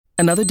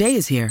Another day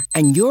is here,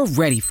 and you're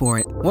ready for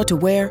it. What to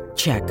wear?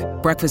 Check.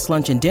 Breakfast,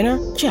 lunch, and dinner?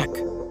 Check.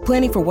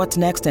 Planning for what's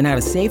next and how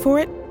to save for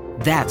it?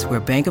 That's where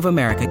Bank of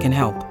America can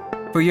help.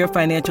 For your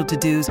financial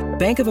to-dos,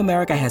 Bank of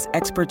America has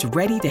experts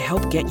ready to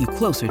help get you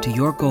closer to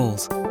your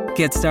goals.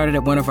 Get started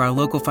at one of our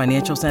local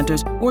financial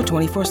centers or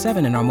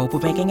 24/7 in our mobile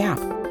banking app.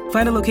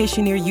 Find a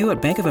location near you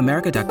at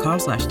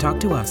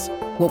bankofamerica.com/talktous.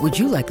 What would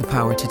you like the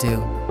power to do?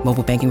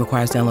 Mobile banking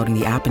requires downloading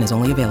the app and is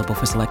only available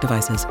for select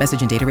devices.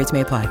 Message and data rates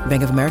may apply.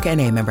 Bank of America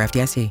N.A., member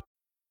FDIC.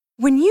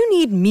 When you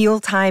need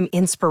mealtime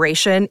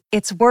inspiration,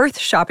 it's worth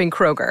shopping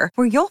Kroger,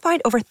 where you'll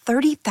find over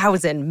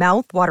 30,000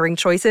 mouth-watering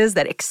choices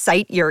that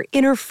excite your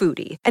inner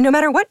foodie. And no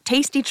matter what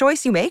tasty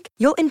choice you make,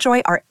 you'll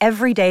enjoy our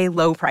everyday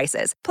low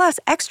prices, plus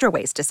extra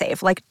ways to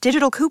save, like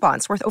digital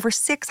coupons worth over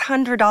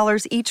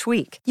 $600 each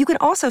week. You can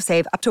also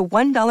save up to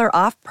 $1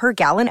 off per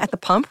gallon at the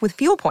pump with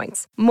fuel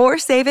points. More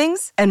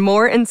savings and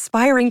more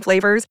inspiring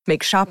flavors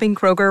make shopping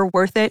Kroger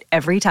worth it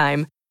every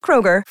time.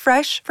 Kroger,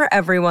 fresh for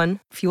everyone.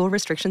 Fuel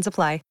restrictions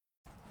apply.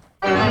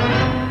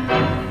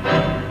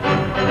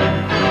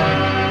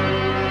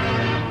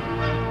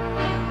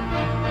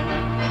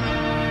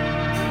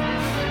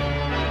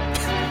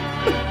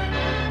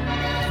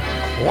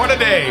 What a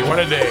day, what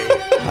a day.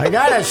 I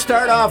got to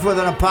start off with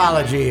an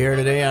apology here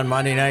today on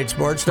Monday Night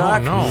Sports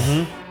Talk. Oh, no.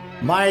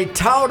 Mm-hmm. My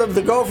tout of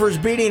the Gophers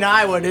beating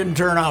Iowa didn't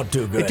turn out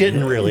too good. It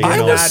didn't really.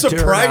 I was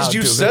surprised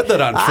you said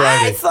that on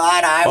Friday. I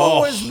thought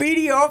Iowa was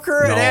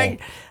mediocre, and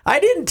I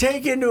didn't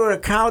take into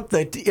account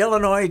that the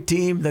Illinois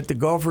team that the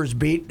Gophers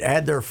beat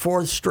had their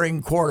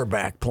fourth-string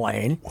quarterback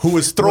playing. Who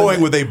was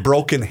throwing with a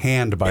broken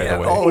hand, by the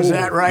way. Oh, is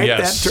that right?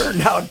 Yes. That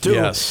turned out too.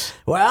 Yes.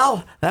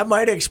 Well, that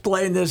might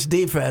explain this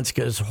defense,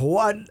 because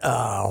what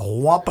a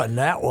whooping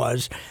that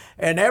was.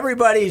 And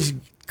everybody's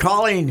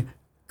calling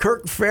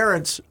Kirk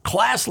Ferentz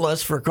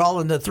classless for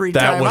calling the 3 timeouts.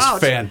 That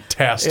was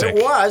fantastic.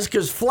 It was,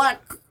 because Fleck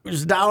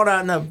was down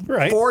on the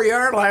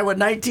 4-yard line with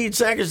 19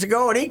 seconds to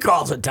go, and he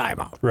calls a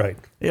timeout. Right.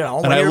 You know,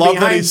 And when I you're love that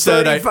behind he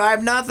said,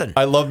 35-0.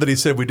 I love that he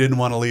said we didn't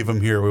want to leave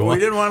him here. We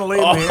didn't want to leave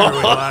him here.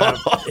 We wanted,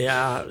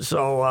 yeah,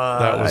 so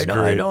that was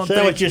great. I don't So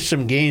think that was just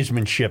some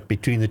gamesmanship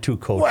between the two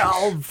coaches.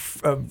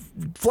 Well,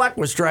 Fleck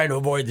was trying to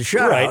avoid the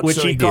shutout, Right, which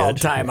so he called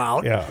did.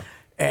 timeout. Yeah.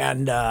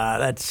 And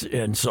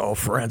so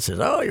Ferentz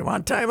says, "Oh, you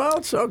want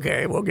timeouts?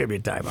 Okay, we'll give you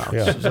timeouts."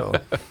 Yeah. So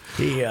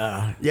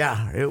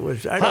it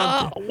was.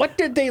 What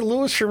did they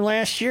lose from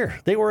last year?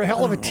 They were a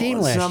hell of a team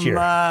last year.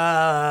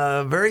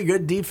 Some very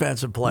good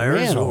defensive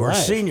players who were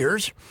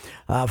seniors.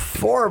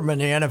 4 of them in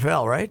the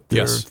NFL, right?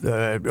 Yes.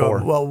 4.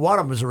 Well, one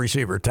of them is a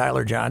receiver,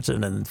 Tyler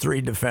Johnson, and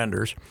 3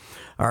 defenders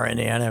are in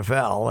the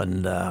NFL.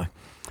 And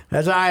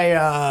as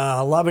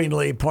I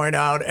lovingly point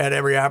out at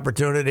every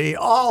opportunity,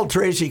 all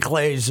Tracy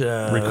Clay's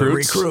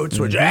recruits,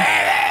 which,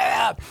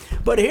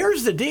 but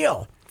here's the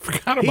deal.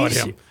 Forgot about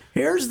him.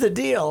 Here's the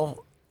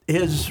deal.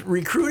 His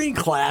recruiting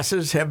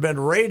classes have been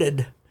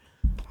rated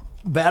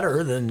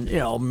better than,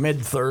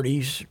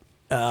 mid-30s,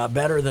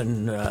 better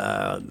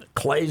than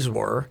Clay's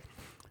were.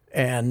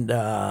 And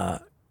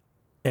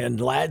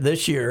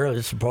this year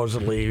is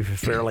supposedly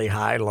fairly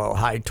high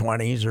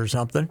 20s or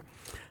something.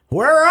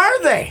 Where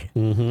are they?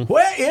 Mm-hmm.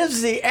 Where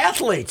is the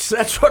athletes?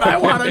 That's what I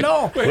want to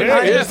know.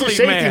 Where is the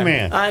safety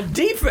man? On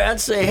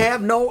defense, they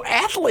have no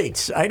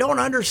athletes. I don't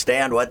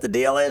understand what the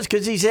deal is,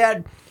 because he's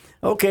had,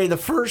 the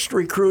first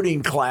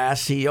recruiting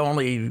class, he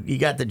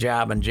got the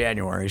job in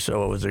January,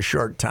 so it was a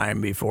short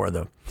time before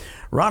the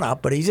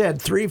run-up, but he's had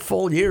 3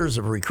 full years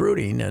of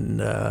recruiting,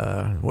 and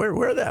where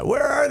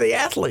are the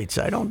athletes?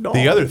 I don't know.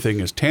 The other thing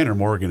is Tanner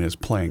Morgan is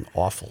playing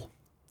awful.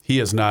 He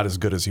is not as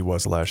good as he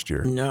was last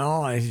year.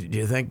 No, do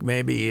you think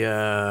maybe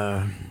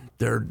they're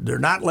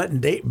not letting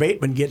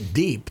Bateman get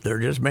deep? They're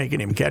just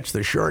making him catch the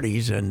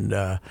shorties, and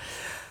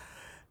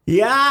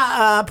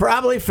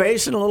probably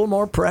facing a little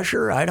more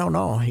pressure. I don't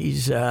know.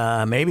 He's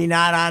maybe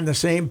not on the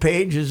same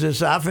page as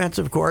this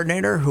offensive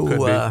coordinator,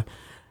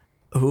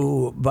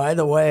 who, by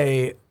the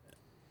way,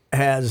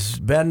 has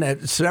been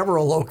at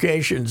several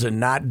locations and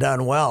not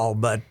done well.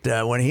 But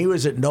when he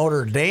was at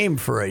Notre Dame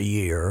for a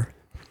year,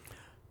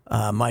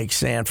 Mike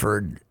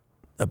Sanford,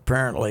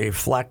 apparently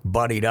Fleck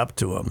buddied up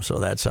to him, so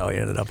that's how he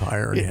ended up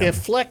hiring him. If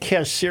Fleck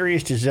has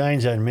serious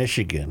designs on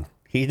Michigan,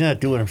 he's not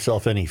doing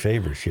himself any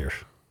favors here.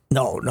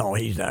 No,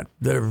 he's not.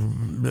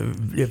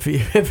 If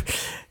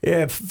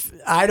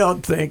I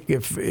don't think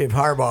if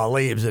Harbaugh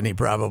leaves, and he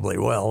probably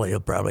will, he'll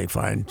probably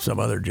find some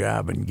other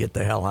job and get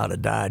the hell out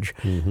of Dodge.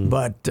 Mm-hmm.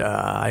 But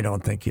I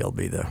don't think he'll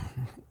be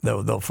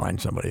They'll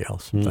find somebody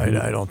else.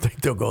 Mm-hmm. I don't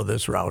think they'll go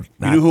this route.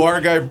 You know who our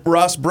guy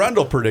Ross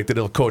Brendel predicted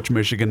he'll coach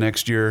Michigan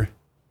next year?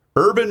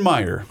 Urban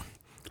Meyer.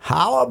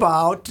 How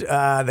about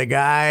the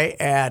guy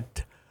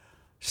at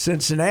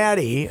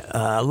Cincinnati,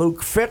 Luke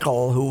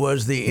Fickell, who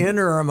was the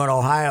interim at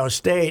Ohio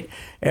State?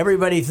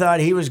 Everybody thought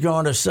he was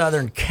going to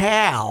Southern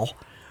Cal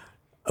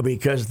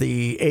because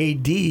the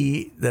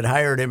AD that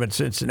hired him at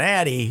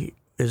Cincinnati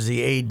is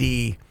the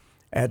AD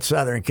at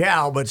Southern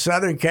Cal. But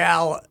Southern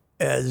Cal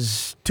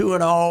is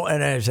 2-0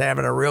 and is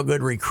having a real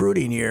good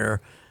recruiting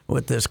year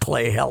with this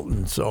Clay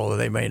Helton, so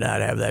they may not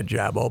have that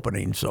job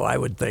opening. So I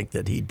would think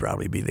that he'd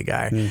probably be the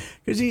guy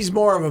because he's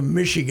more of a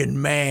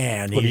Michigan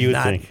man. What do you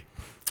think?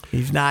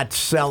 He's not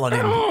selling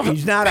him.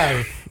 He's not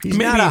a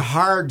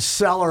hard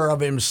seller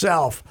of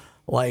himself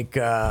like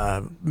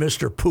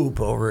Mr. Poop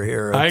over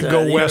here. I'd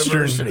go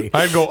University.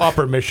 I'd go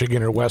Upper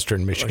Michigan or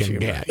Western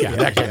Michigan. Yeah,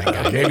 that kind of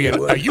guy. Maybe a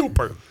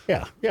Uper.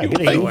 Yeah.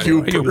 Thank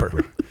you,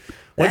 Uper.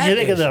 What did you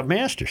think of the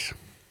Masters?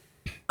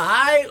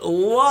 I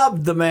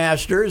loved the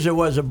Masters. It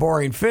was a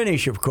boring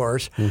finish, of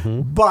course,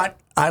 but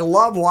I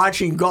love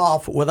watching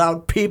golf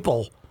without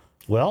people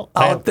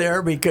out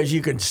there because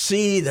you can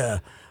see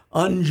the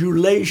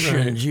undulations.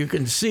 Right. You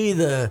can see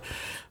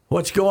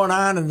what's going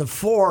on in the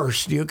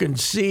force. You can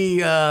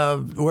see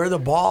where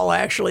the ball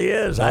actually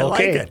is. I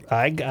like it.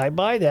 I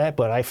buy that,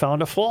 but I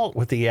found a fault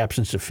with the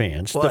absence of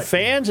fans. What? The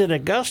fans at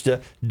Augusta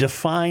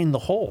define the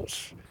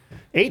holes.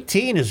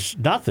 18 is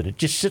nothing. It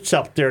just sits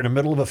up there in the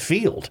middle of a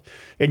field.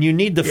 And you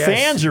need the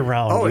fans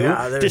around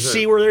you to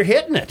see where they're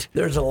hitting it.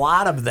 There's a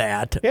lot of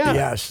that. Yeah.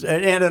 Yes.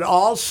 And it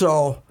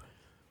also,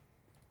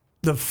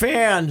 the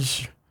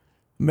fans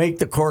make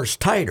the course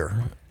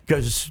tighter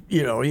because,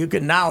 you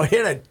can now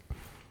hit it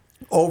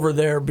over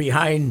there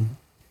behind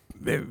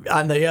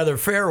on the other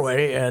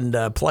fairway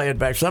and play it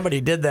back.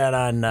 Somebody did that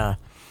on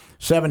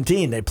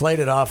 17. They played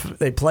it off.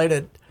 They played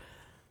it.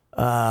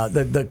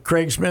 The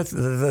Craig Smith,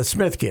 the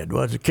Smith kid,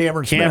 was it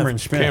Cameron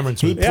Smith?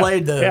 He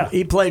played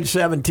he played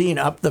 17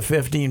 up the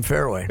 15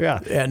 fairway. Yeah,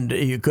 and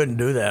you couldn't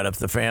do that if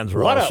the fans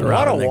were. What a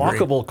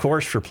walkable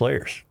course for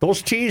players.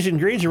 Those tees and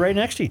greens are right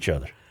next to each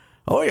other.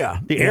 Oh yeah,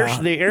 the air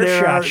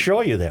shots show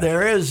you that.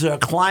 There is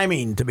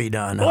climbing to be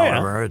done,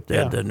 however, at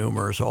the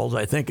numerous holes.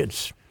 I think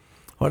it's.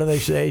 What do they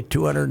say?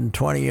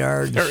 220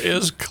 yards. There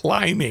is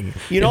climbing.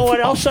 You know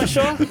what else I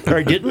saw or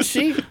I didn't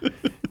see?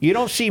 You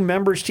don't see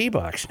members' tee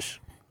boxes.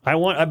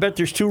 I bet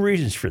there's two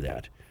reasons for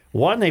that.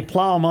 One, they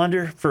plow them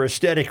under for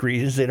aesthetic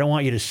reasons. They don't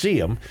want you to see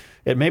them,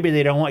 and maybe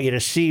they don't want you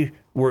to see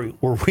where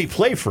we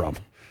play from.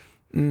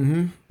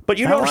 Mm-hmm. But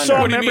you never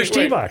saw members'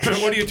 tee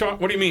boxes. What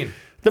do you mean?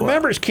 The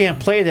members can't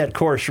play that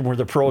course from where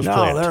the pros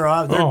play it.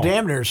 No, they're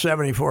damn near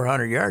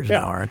 7,400 yards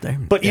now, aren't they?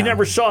 But you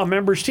never saw a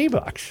members' tee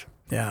box.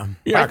 Yeah.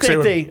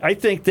 I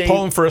think they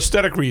pull them for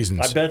aesthetic reasons.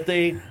 I bet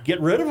they get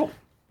rid of them.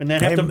 And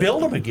then have to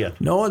build them again.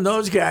 Knowing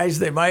those guys,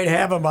 they might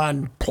have them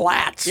on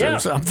plats or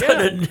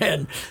something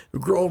and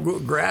grow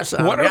grass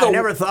on them. I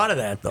never thought of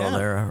that,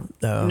 though.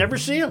 Yeah. Never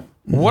see them.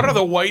 What are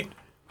the white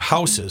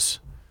houses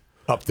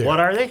up there?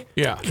 What are they?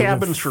 Yeah.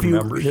 Cabins for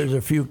members. There's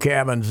a few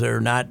cabins that are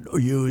not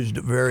used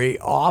very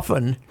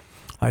often.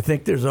 I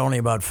think there's only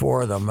about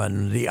 4 of them.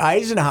 And the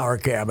Eisenhower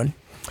cabin,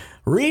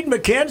 Reed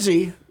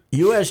McKenzie,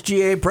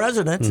 USGA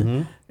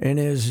president, and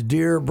his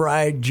dear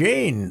bride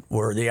Jane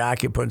were the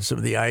occupants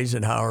of the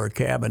Eisenhower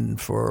cabin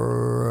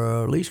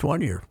for at least 1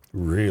 year.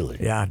 Really?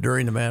 Yeah,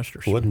 during the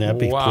Masters. Wouldn't that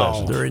be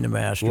pleasant? During the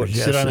Masters,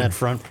 Sit on that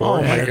front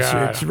porch. Oh my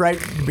God! It's right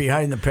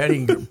behind the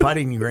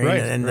putting green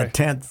and the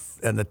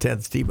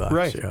 10th tee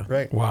box.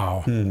 Right.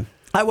 Wow.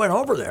 I went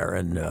over there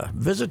and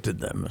visited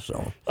them.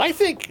 So I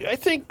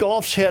think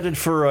golf's headed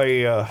for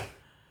a.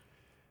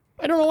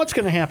 I don't know what's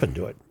going to happen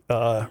to it.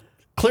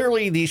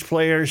 Clearly, these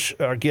players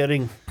are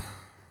getting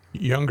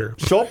younger,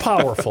 so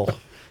powerful,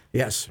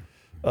 yes,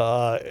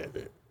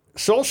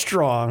 so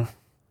strong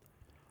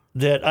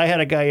that I had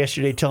a guy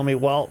yesterday tell me,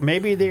 well,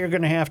 maybe they're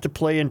going to have to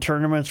play in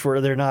tournaments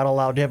where they're not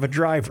allowed to have a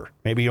driver.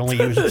 Maybe only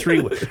use a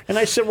 3-wood. And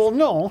I said, well,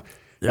 no,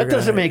 that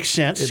doesn't make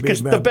sense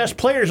because the best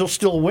players will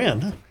still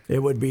win.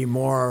 It would be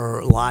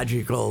more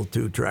logical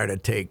to try to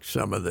take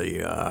some of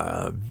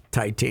the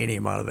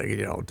titanium out of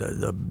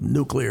the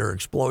nuclear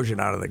explosion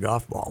out of the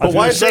golf ball. But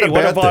why is that a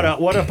bad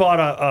thing? What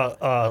about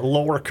a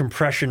lower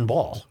compression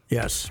ball?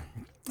 Yes,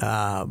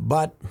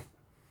 but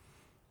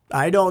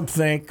I don't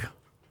think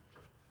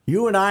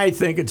you and I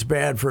think it's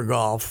bad for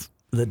golf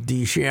that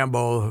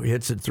DeChambeau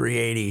hits at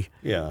 380.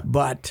 Yeah,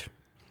 but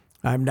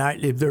I'm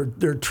not. If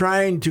they're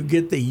trying to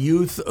get the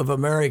youth of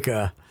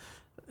America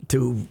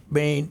to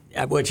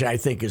which I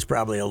think is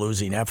probably a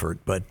losing effort,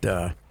 but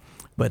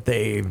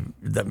they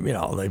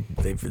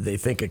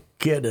think a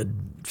kid would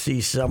see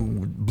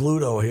some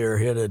Bluto here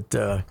hit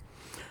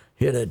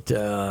it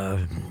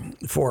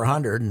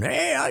 400, and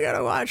hey, I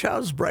gotta watch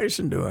how's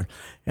Bryson doing.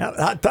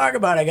 Yeah, talk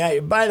about a guy.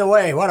 By the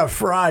way, what a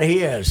fraud he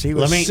is. He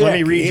was sick. Let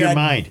me read your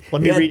mind.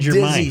 Let me read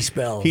your mind.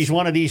 Spells. He's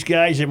one of these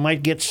guys that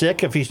might get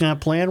sick if he's not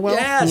playing well.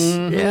 Yes,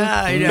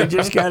 yeah,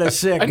 just kind of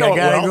sick. I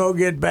gotta go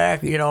get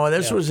back.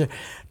 This was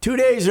 2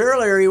 days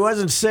earlier. He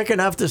wasn't sick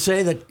enough to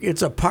say that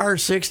it's a par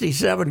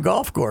 67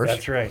 golf course.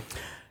 That's right.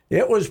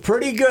 It was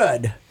pretty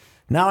good.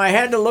 Now I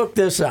had to look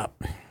this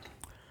up.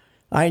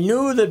 I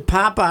knew that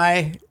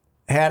Popeye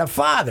had a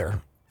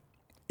father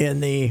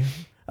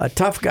a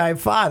tough guy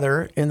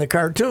father in the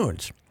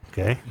cartoons.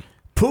 Okay.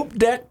 Poop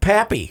Deck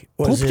Pappy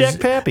was Poop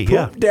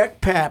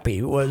Deck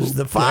Pappy was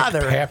the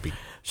father. Pappy.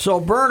 So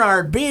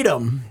Bernard beat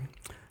him.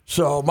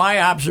 So my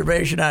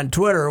observation on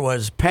Twitter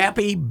was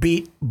Pappy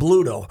beat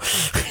Bluto,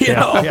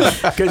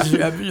 because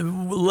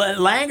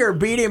Langer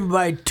beat him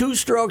by 2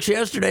 strokes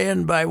yesterday,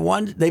 and by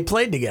 1 they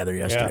played together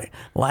yesterday.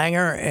 Yeah.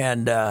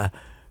 Langer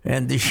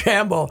and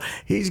DeChambeau,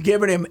 he's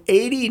giving him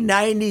 80,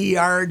 90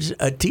 yards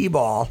a tee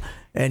ball,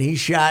 and he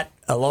shot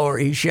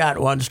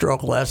 1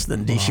 stroke less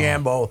than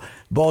DeChambeau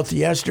both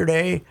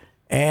yesterday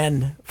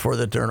and for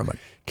the tournament.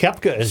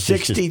 Koepka is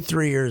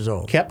 63 years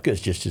old. Koepka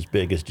is just as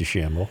big as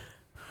DeChambeau.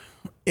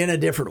 In a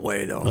different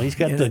way, though. Well, he's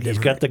got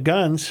the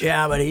guns.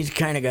 Yeah, but he's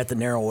kind of got the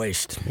narrow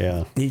waist.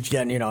 Yeah, he's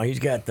got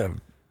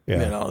the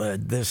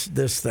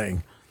this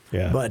thing.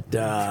 Yeah, but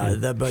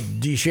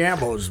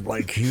DeChambeau's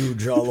like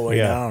huge all the way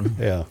down.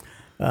 Yeah.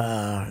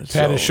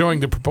 Pat is showing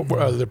the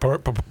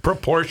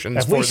proportions.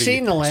 Have we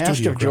seen the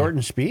last of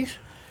Jordan Spieth?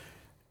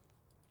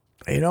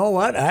 You know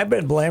what? I've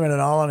been blaming it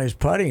all on his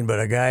putting, but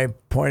a guy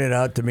pointed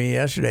out to me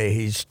yesterday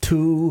he's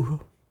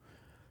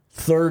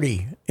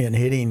 230 in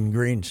hitting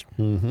greens.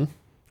 Mm-hmm.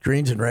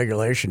 Greens in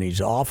regulation,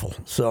 he's awful.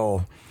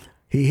 So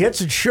he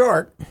hits it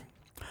short,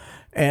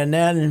 and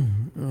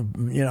then,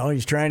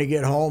 he's trying to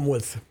get home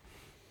with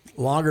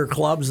longer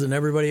clubs than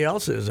everybody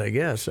else is, I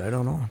guess. I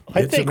don't know.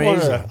 I think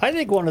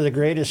one of the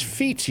greatest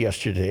feats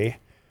yesterday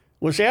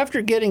was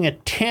after getting a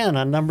 10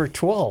 on number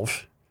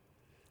 12.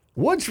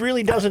 Woods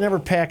really doesn't ever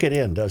pack it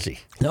in, does he?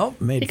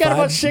 Nope. He got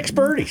about 6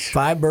 birdies.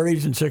 5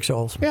 birdies and 6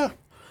 holes. Yeah.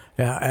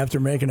 Yeah, after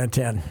making a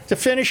 10. To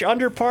finish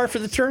under par for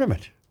the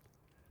tournament.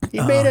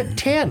 He made a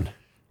 10.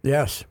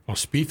 Yes. Well,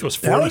 Spieth was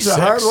 46. That was a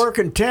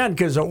hard-working 10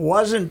 because it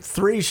wasn't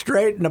 3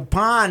 straight in the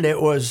pond.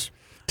 It was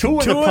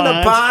 2 in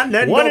the pond,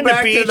 then one go in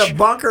back the beach, to the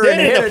bunker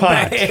then and in hit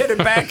the it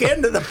back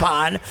into the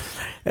pond.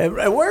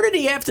 And where did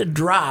he have to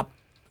drop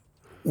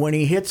when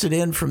he hits it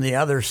in from the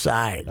other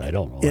side? I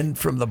don't know. In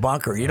from the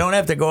bunker. You don't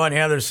have to go on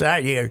the other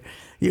side. You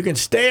can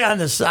stay on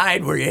the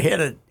side where you hit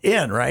it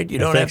in, right? You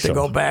don't have to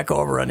go back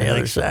over on the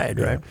other side,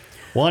 right?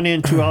 1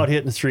 in, 2 out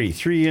hitting 3.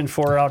 3 in,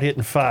 4 out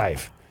hitting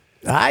 5.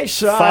 I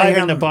saw 5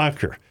 him in the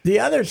bunker. The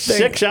other thing,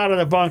 6 out of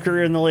the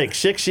bunker in the lake.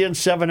 6 in,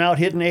 7 out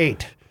hitting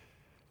 8.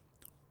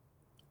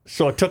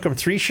 So it took him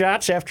 3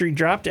 shots after he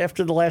dropped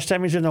after the last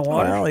time he was in the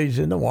water? Well, he's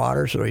in the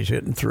water, so he's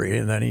hitting 3,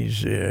 and then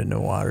he's in the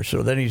water.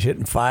 So then he's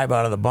hitting 5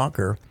 out of the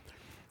bunker.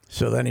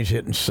 So then he's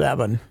hitting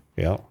 7.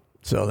 Yeah.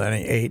 So then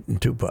he 8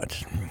 and 2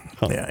 putts.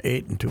 Huh. Yeah,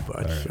 8 and 2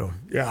 putts. Right. So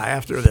yeah,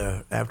 after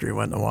he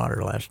went in the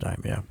water last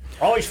time, yeah.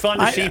 Always fun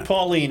to see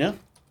Paulina.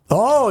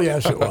 Oh,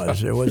 yes, it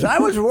was. It was. I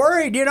was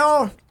worried,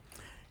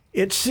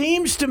 It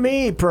seems to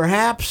me,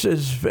 perhaps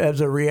as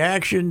a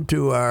reaction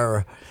to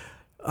our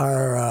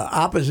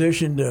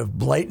opposition to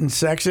blatant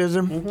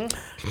sexism,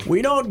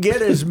 we don't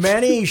get as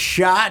many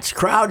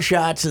crowd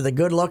shots of the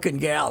good-looking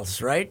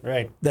gals, right?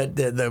 Right.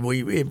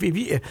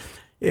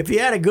 If you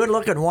had a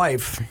good-looking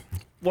wife,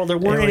 well, there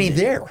weren't any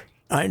there.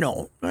 I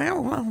know.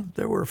 Well,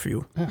 there were a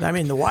few. I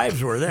mean, the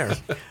wives were there,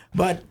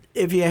 but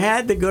if you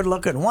had the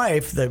good-looking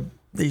wife,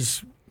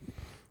 these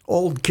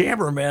old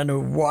cameramen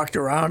who walked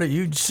around, and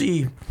you'd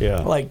see,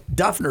 like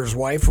Duffner's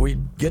wife,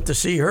 we'd get to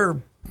see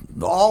her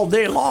all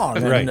day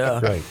long. Right,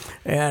 and, right.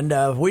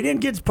 And we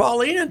didn't get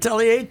Paulina until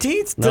the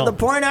 18th, to the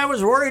point I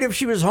was worried if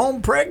she was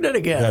home pregnant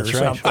again or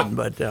something.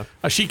 But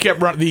she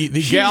kept running.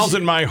 The gals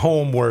in my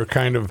home were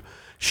kind of.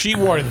 She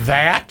wore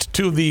that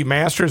to the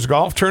Masters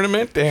golf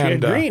tournament,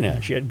 and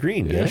she had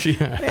green. Yeah, she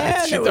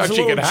thought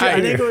she could hide.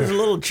 I think it was a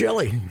little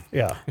chilly.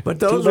 Yeah, but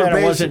those Too were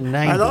bad it wasn't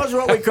 90. Are those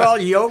what we call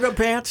yoga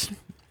pants?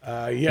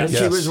 Yes. That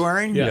she was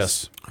wearing?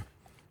 Yes.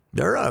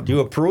 Do you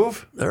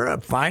approve? They're a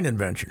fine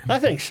invention. I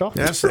think so.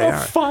 Yes, they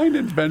are. Fine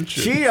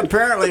invention. She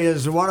apparently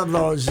is one of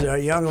those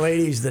young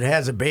ladies that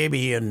has a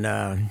baby and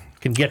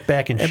can get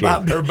back in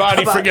shape. Her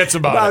body forgets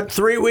about it. About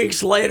 3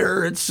 weeks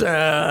later, it's,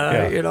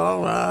 hey,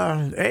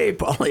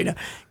 Paulina.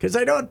 Because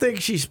I don't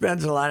think she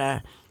spends a lot of,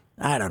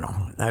 I don't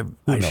know.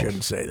 I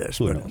shouldn't say this,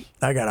 but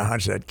I got a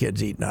hunch that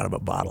kid's eating out of a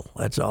bottle.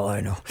 That's all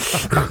I know.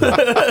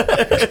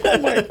 Oh,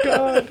 my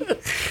God.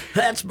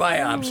 That's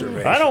my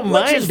observation. I don't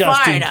mind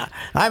Dustin. Fine.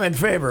 I'm in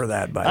favor of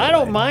that, by the way. I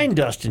don't mind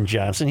Dustin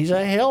Johnson. He's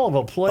a hell of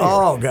a player.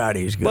 Oh, God,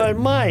 he's good. But,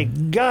 my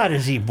God,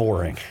 is he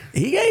boring.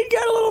 He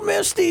got a little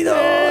misty, though.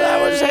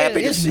 I was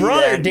happy to see his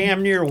brother that.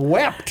 damn near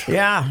wept.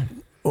 Yeah.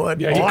 He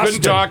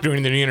couldn't talk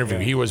during the interview.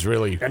 He was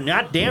really...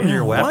 Not damn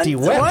near wept. He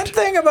wept. One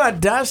thing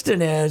about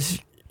Dustin is...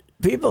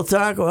 People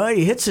talk, well,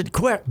 he hits it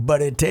quick,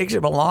 but it takes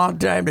him a long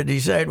time to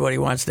decide what he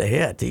wants to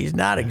hit. He's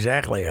not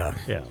exactly a...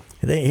 Yeah.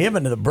 Him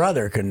and the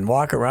brother can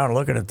walk around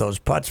looking at those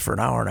putts for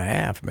an hour and a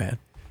half, man.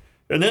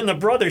 And then the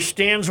brother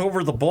stands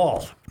over the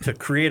ball to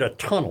create a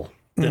tunnel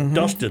that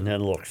Dustin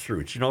then looks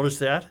through. Did you notice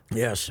that?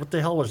 Yes. What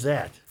the hell was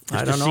that?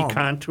 I don't know. To see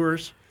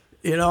contours?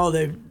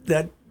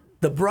 The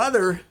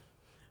brother,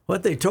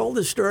 what they told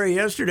the story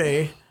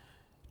yesterday,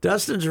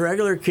 Dustin's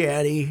regular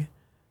caddy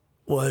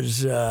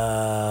was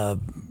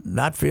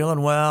not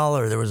feeling well,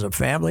 or there was a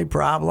family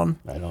problem.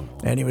 I don't know.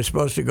 And he was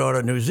supposed to go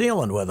to New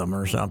Zealand with him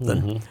or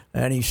something.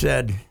 And he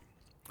said,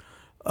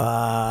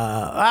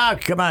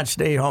 Come on,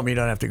 stay home. You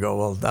don't have to go.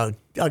 Well,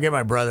 I'll get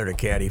my brother to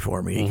caddy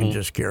for me. He can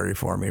just carry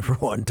for me for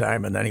one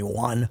time, and then he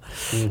won.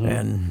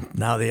 And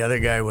now the other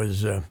guy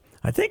was,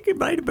 I think it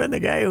might have been the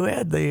guy who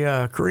had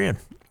the Korean,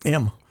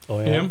 M. Oh,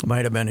 yeah.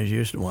 Might have been his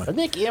Houston one. I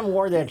think Em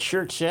wore that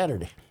shirt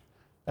Saturday.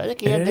 I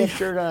think he had that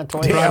shirt on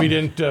twice. Probably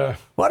didn't.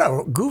 What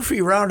a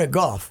goofy round of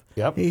golf.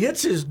 Yep. He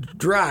hits his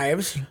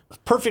drives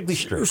Perfectly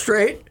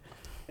straight.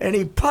 and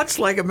he putts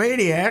like a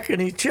maniac,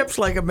 and he chips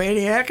like a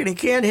maniac, and he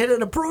can't hit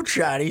an approach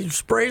shot. He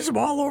sprays them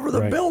all over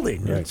the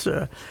building. Right. It's,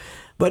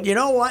 but you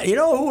know what? You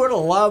know who would have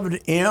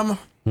loved him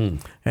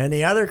and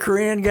the other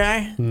Korean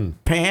guy?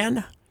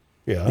 Pan.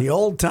 Yeah. The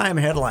old-time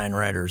headline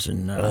writers, and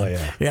you know,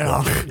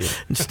 Yeah.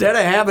 instead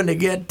of having to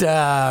get you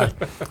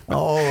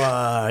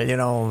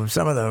know,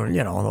 some of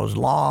the those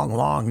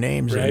long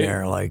names in Right.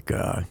 there, like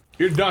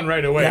You're done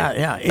right away.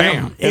 yeah,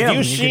 Bam. Have you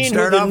can seen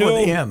start who the off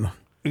with new- M.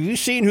 Have you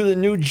seen who the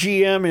new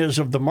GM is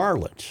of the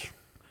Marlins?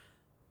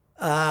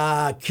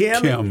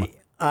 Kim.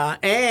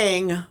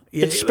 Ang.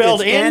 It's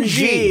spelled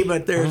NG, NG,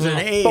 but there's an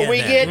A. But in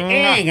we there. get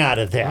Ang out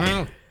of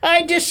that.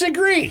 I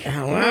disagree.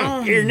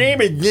 Your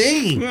name is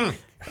Ding.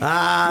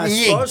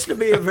 Supposed to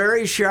be a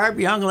very sharp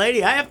young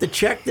lady. I have to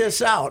check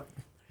this out.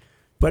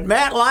 But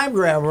Matt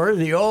Limegraver,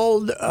 the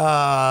old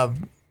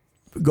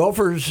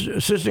Gophers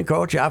assistant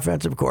coach,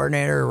 offensive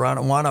coordinator,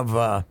 one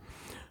of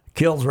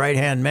Kill's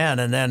right-hand men,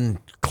 and then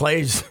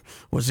Clay's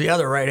was the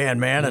other right-hand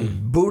man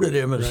and booted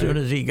him as soon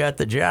as he got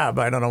the job.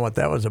 I don't know what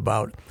that was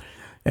about.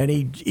 And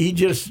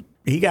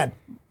he got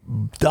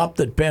dumped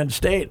at Penn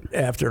State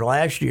after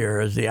last year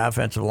as the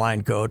offensive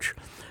line coach.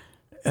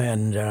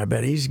 And I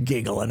bet he's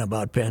giggling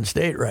about Penn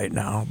State right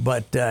now.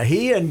 But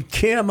he and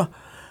Kim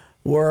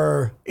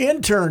were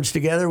interns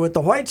together with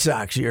the White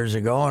Sox years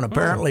ago, and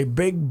apparently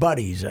big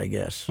buddies, I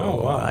guess.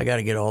 So I got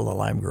to get a hold of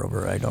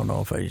Limegrover. I don't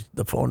know if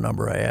the phone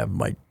number I have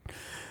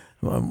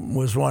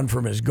was one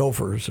from his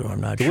Gophers, so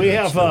I'm not sure. Do we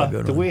have It's still a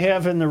good one. we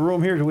have in the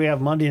room here? Do we have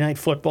Monday Night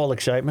Football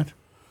excitement?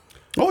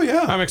 Oh,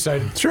 yeah. I'm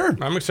excited. Sure.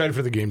 I'm excited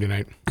for the game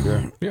tonight.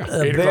 Yeah.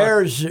 The 8 o'clock.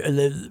 Bears.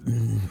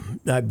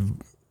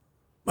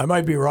 I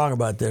might be wrong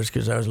about this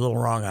because I was a little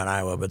wrong on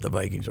Iowa, but the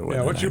Vikings will win.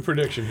 Yeah, what's tonight. your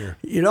prediction here?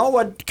 You know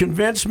what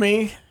convinced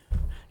me?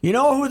 You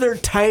know who their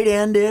tight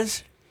end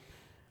is?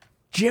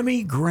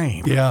 Jimmy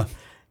Graham. Yeah.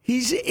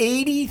 He's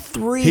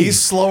 83. He's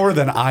slower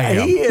than I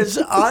am. He is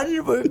How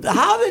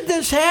did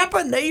this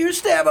happen? They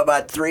used to have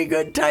about 3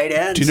 good tight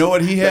ends. Do you know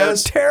what he They're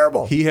has?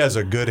 terrible. He has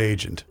a good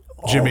agent,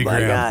 Jimmy oh my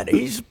Graham. God,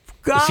 he's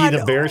God. Is he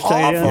the Bears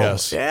tight end?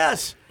 Yes.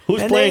 Yes.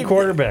 Who's And playing they-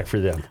 quarterback for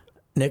them?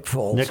 Nick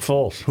Foles. Nick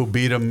Foles. Who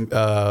beat him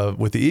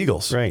with the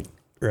Eagles. Right.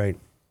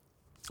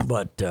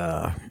 But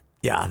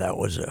yeah, that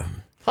was a.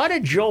 How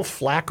did Joe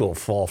Flacco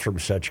fall from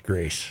such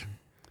grace?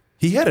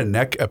 He had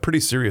a pretty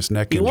serious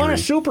neck He injury. won a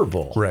Super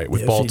Bowl. Right,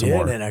 with Yes, Baltimore.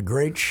 he did in a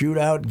great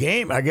shootout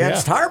game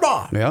against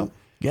Harbaugh. Yeah,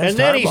 Against And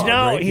then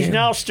Harbaugh, great he's game.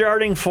 now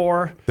starting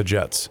for the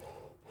Jets.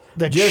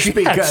 the just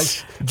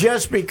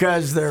Jets.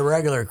 because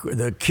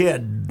the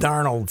kid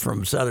Darnold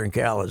from Southern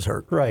Cal is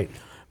hurt. Right.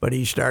 But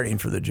he's starting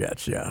for the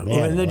Jets, yeah.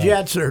 Man, And the wow.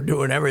 Jets are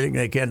doing everything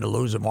they can to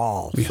lose them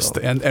all. Yes,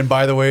 So. and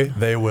by the way,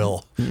 they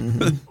will.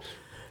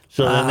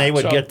 So then they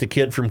would so- get the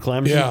kid from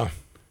Clemson. Yeah.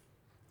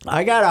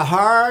 I got a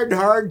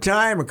hard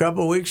time a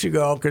couple of weeks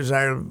ago because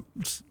I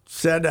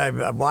said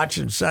I'm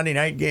watching Sunday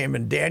night game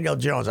and Daniel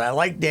Jones. I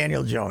like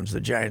Daniel Jones, the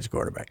Giants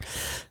quarterback.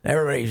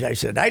 I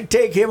said, I'd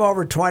take him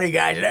over 20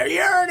 guys.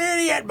 You're an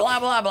idiot, blah,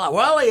 blah, blah.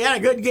 Well, he had a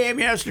good game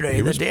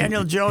yesterday, the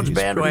Daniel Jones he's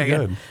pretty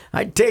bandwagon. good.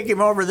 I'd take him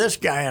over this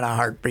guy in a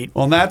heartbeat.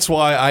 Well, and that's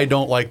why I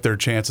don't like their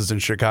chances in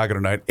Chicago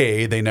tonight.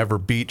 A, they never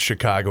beat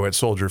Chicago at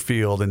Soldier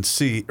Field, and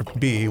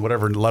B,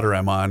 whatever letter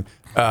I'm on,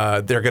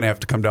 they're going to have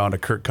to come down to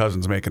Kirk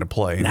Cousins making a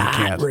play, and he Not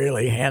can't.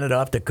 really. Hand it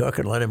off to Cook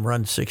and let him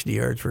run 60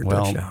 yards for a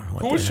Well, touchdown.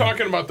 What Who the was heck?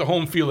 talking about the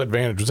home field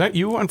advantage? Was that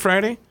you on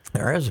Friday?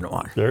 There isn't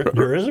one.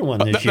 There isn't one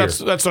this year.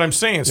 That's what I'm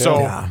saying. So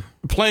Yeah.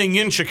 playing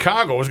in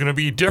Chicago is going to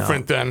be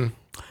different than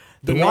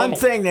the The normal. one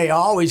thing they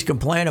always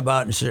complain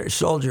about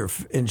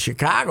in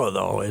Chicago,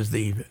 though, is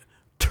the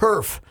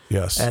turf.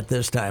 Yes. At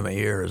this time of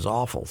year is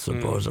awful.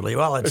 Supposedly,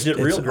 well, it's Is it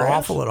real grass?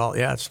 awful at all.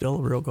 Yeah, it's still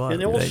real grass. In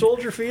the old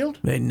Soldier Field?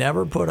 They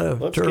never put a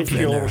Let's turf get you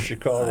in a little there.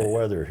 Chicago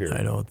weather here.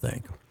 I don't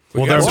think.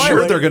 Well, got I'm some-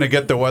 sure they're going to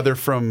get the weather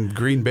from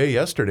Green Bay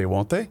yesterday,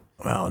 won't they?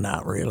 Well,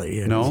 not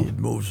really. No? It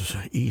moves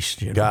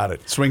east. You know? Got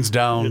it. Swings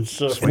down. It's,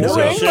 swings New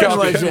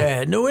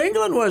up. New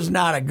England was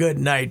not a good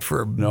night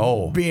for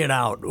No. being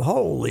out.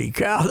 Holy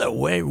cow, the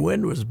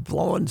wind was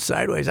blowing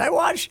sideways. I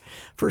watched,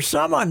 for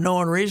some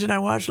unknown reason, I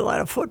watched a lot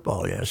of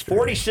football yesterday.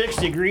 46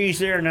 degrees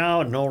there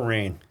now and no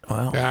rain.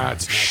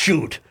 That's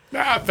Shoot.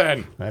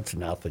 nothing. That's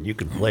nothing. You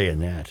can play in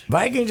that.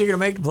 Vikings are going to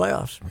make the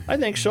playoffs. I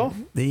think so.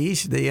 The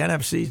East, the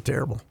NFC is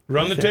terrible.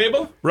 Run the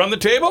table? Run the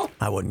table?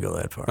 I wouldn't go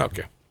that far.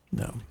 Okay.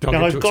 No. Don't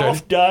Now, get is too golf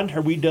excited. done?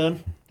 Are we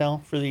done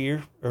now for the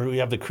year? Or do we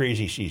have the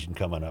crazy season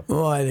coming up?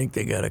 Well, I think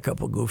they got a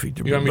couple goofy.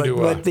 You want me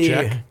to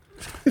check?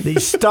 The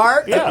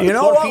start. Yeah, you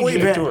know Tour what PGA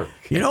we've had. Tour.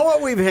 You know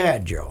what we've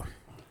had, Joe.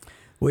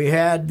 We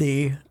had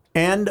the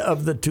end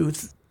of the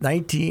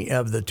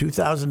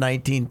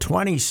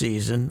 2019-20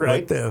 season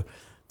Right. with the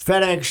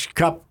FedEx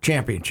Cup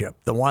Championship,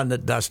 the one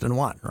that Dustin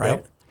won, right?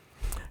 Yep.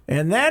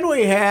 And then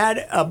we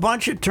had a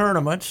bunch of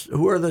tournaments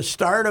who are the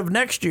start of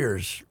next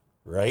year's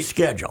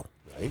schedule.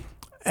 Right.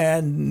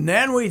 And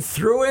then we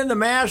threw in the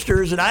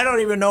Masters, and I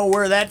don't even know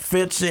where that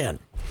fits in.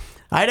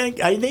 I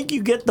think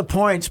you get the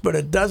points, but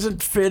it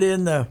doesn't fit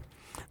in the.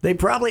 They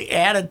probably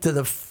added to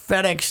the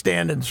FedEx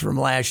standings from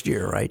last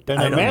year, right?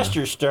 And the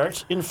Masters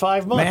starts in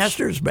 5 months.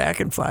 Masters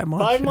back in 5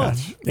 months. 5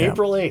 months. Yeah.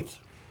 April 8th.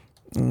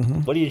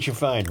 Mm-hmm. What did you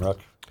find, Ruck?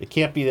 It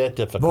can't be that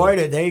difficult. Boy,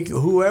 did they,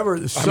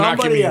 I'm not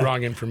giving you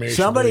wrong information.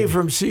 Somebody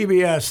from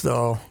CBS,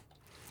 though,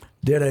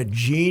 did a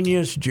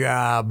genius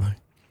job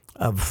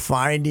of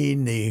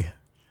finding the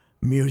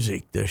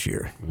music this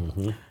year.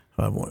 Mm-hmm.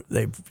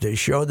 They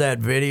showed that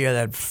video,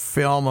 that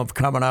film of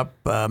coming up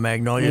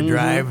Magnolia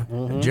Drive,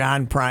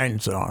 John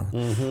Prine song.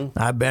 Mm-hmm.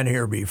 I've been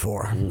here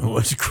before. Mm-hmm. It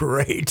was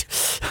great.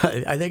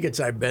 I think it's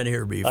I've been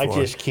here before. I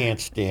just can't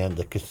stand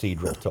the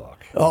cathedral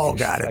talk. Oh,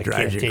 God, it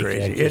drives you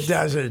crazy. It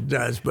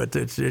does, but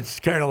it's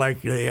kind of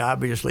like they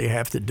obviously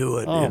have to do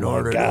it in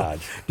order to.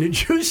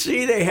 Did you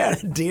see they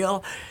had a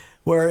deal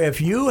where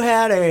if you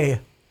had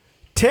a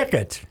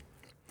ticket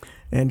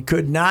and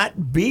could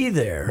not be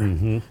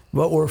there,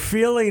 but were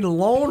feeling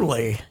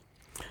lonely,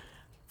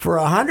 for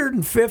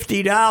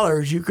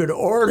 $150, you could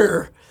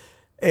order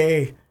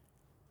a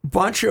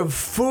bunch of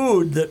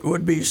food that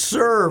would be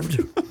served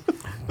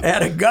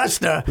at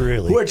Augusta,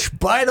 which,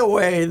 by the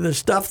way, the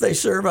stuff they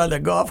serve on the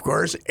golf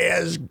course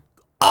is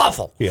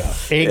awful. Yeah,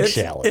 egg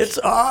salad. It's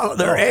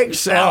their egg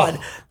salad.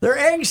 Their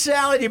egg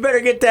salad, you better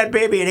get that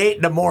baby at 8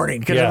 in the morning,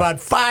 because about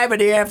 5 in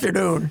the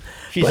afternoon.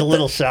 She's a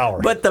little sour.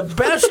 But the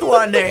best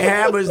one they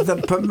have is the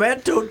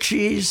pimento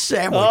cheese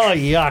sandwich. Oh,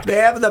 yuck. They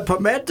have the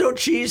pimento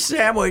cheese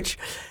sandwich,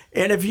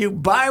 and if you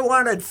buy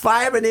one at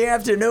 5 in the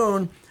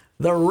afternoon,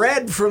 the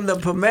red from the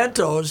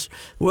pimentos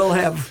will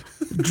have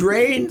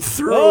drained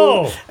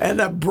through,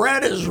 and the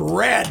bread is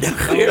red.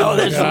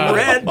 This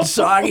red,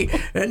 soggy,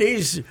 and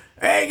he's...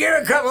 Hey,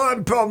 get a couple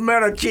of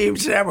pimento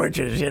cheese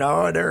sandwiches, and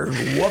they're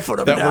woofing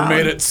them down. That were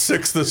made at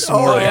 6 this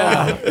morning. Oh,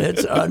 yeah.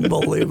 It's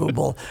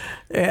unbelievable.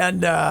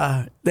 And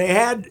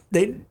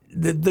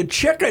the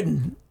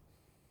chicken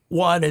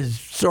one is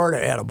sort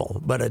of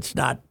edible, but it's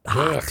not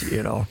hot,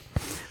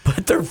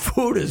 But their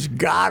food is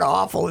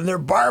god-awful, and their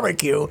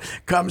barbecue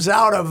comes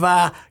out of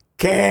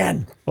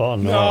can. Oh,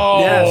 no.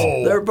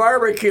 Yes, their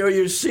barbecue,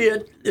 you see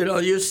it,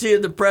 you see it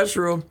in the press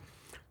room,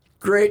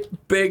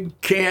 great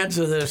big cans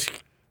of this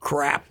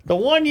crap. The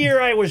one year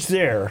I was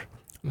there,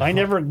 I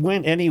never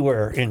went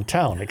anywhere in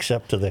town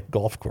except to the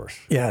golf course.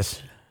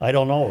 Yes. I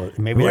don't know.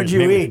 Maybe what'd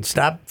you eat?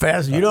 Stop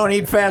fast. You don't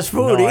eat fast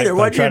food either.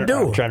 What'd you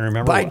do? I'm trying to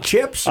remember. Buy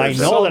chips? I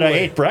know that I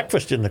ate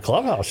breakfast in the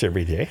clubhouse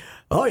every day.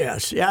 Oh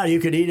yes, yeah. You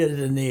could eat it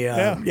in the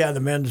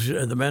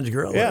the men's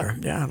grill there.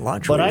 Yeah,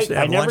 lunch. But I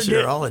never lunch did.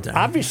 There all the time.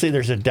 Obviously,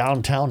 there's a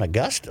downtown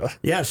Augusta.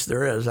 Yes,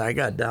 there is. I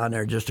got down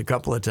there just a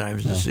couple of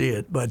times to see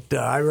it. But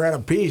I read a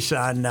piece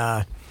on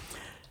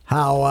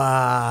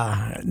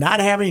how not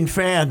having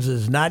fans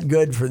is not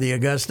good for the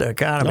Augusta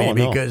economy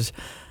because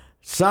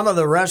some of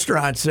the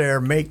restaurants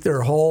there make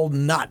their whole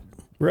nut.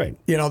 Right.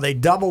 They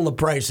double the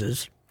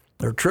prices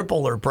or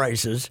triple their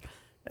prices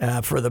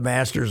for the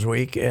Masters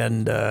Week,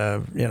 and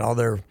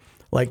they're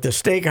like the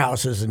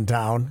steakhouses in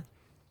town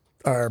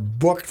are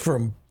booked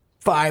from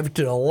 5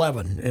 to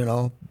 11.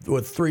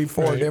 With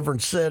 3-4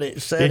 different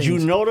settings. Did you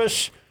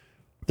notice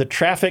the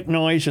traffic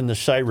noise and the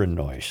siren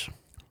noise?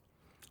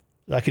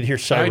 I could hear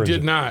sirens. I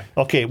did not.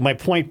 Okay, my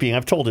point being,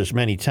 I've told this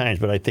many times,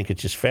 but I think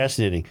it's just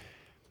fascinating.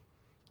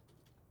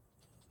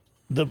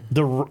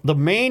 The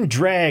main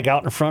drag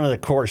out in front of the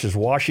course is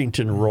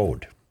Washington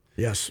Road.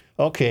 Yes.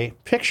 Okay,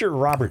 picture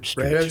Robert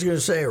Street. Right, I was going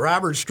to say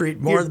Robert Street.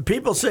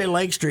 People say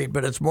Lake Street,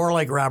 but it's more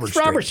like Robert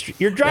Street. Robert Street.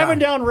 You're driving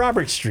down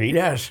Robert Street.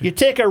 Yes. You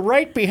take a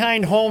right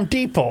behind Home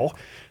Depot,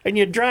 and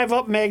you drive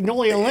up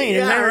Magnolia Lane,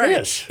 and there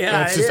it is.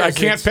 Yeah, I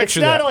can't picture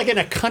that. It's not like in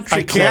a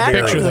country club can't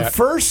area. picture that. The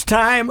first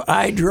time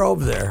I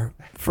drove there,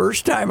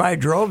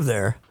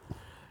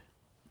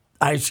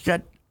 I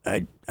kept.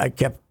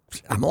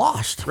 I'm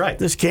lost. Right.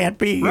 This can't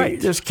be. Right.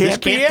 This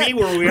can't be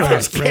where we are.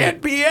 This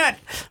can't be it.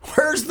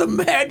 Where's the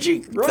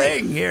magic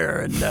thing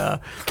here?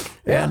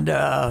 And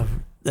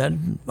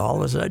then all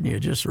of a sudden you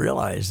just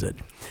realize that.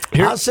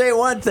 I'll say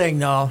one thing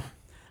though.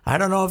 I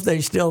don't know if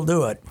they still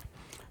do it,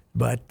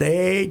 but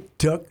they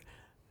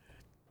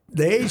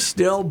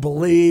still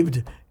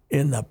believed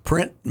in the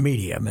print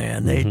media.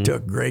 Man, they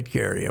took great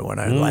care of you when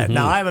I left.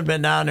 Now I haven't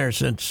been down there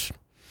since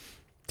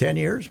 10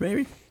 years,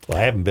 maybe. Well,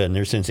 I haven't been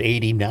there since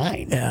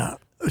 '89. Yeah.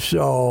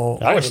 So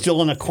I was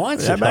still in a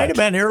Quonset That might hut. have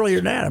been earlier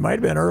than that. It might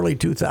have been early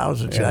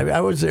 2000s. Yeah.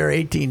 I was there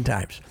 18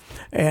 times,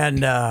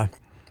 but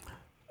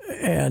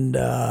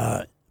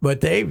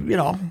they,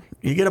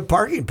 you get a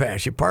parking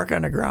pass. You park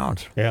on the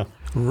grounds. Yeah.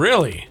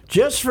 Really?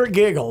 Just for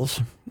giggles,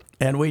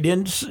 and we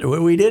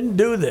didn't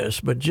do this,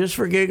 but just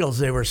for giggles,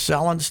 they were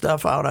selling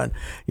stuff out on.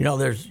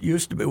 There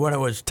used to be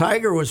when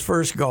Tiger was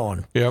first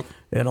going. Yep.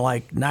 In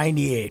like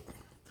 '98.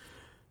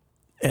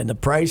 And the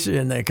price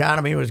and the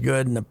economy was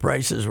good, and the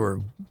prices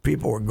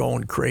people were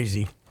going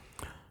crazy.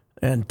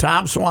 And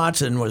Tom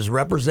Swanson was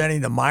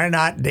representing the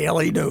Minot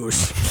Daily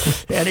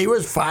News, and he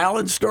was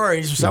filing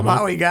stories.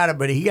 Somehow he got it,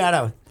 but he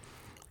got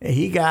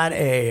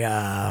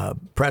a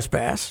press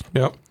pass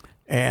Yep.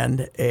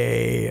 and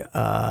a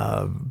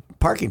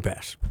parking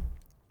pass,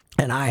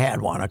 and I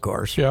had one, of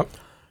course. Yep.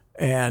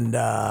 And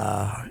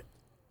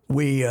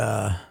we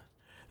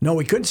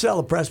couldn't sell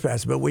the press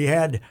pass, but we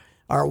had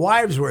our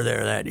wives were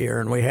there that year,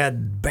 and we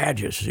had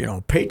badges,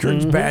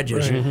 patrons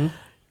badges. Right.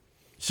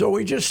 So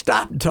we just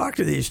stopped and talked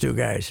to these two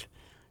guys.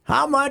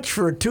 How much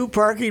for 2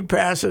 parking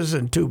passes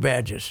and 2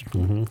 badges?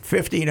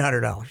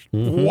 $1,500.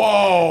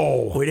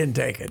 Whoa. We didn't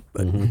take it,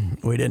 but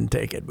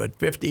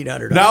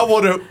 $1,500. Now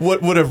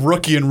what would have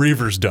Rookie and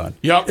Reavers done?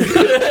 Yep.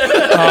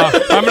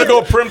 I'm going to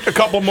go print a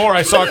couple more.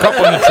 I saw a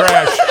couple in the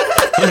trash.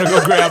 I'm going to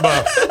go grab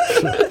a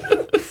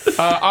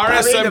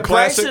RSM the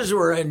Classic. prices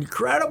were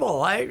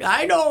incredible.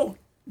 I know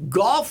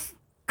golf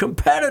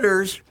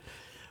competitors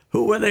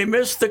who, when they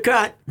missed the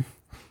cut,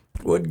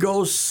 would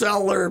go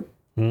sell their,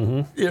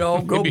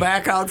 go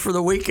back out for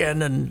the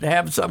weekend and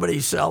have somebody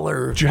sell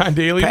their John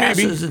Daly,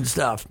 passes maybe? and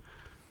stuff.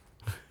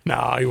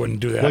 No, he wouldn't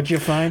do that. What'd you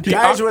find?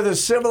 Guys with a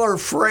similar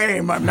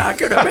frame, I'm not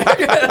going to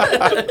mention.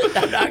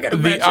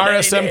 The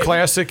RSM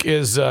Classic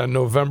is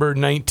November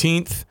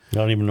 19th. I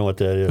don't even know what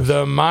that is.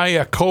 The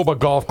Mayakoba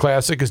Golf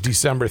Classic is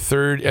December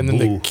 3rd, and then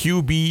the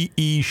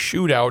QBE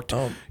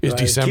Shootout is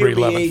December QBE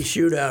 11th.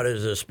 Shootout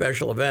is a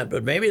special event,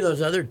 but maybe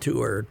those other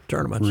 2 are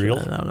tournaments. Real?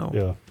 I don't know.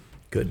 Yeah.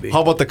 Could be.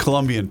 How about the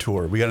Colombian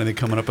tour? We got anything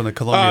coming up on the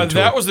Colombian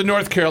tour? That was the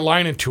North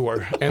Carolina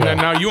tour, and then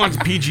now you want the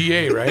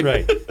PGA, right?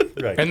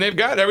 Right. And they've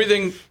got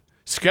everything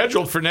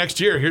scheduled for next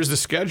year. Here's the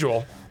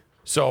schedule.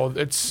 So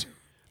it's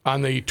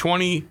on the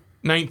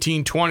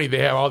 2019-20, they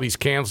have all these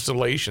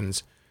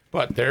cancellations,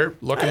 but they're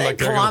looking like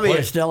they're going to Columbia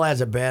play. still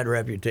has a bad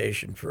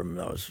reputation from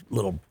those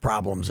little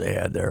problems they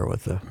had there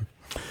with the. In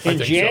think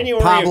so.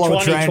 January Pablo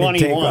of trying to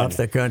take 2021, off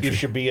the country. you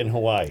should be in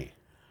Hawaii.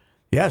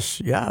 Yes,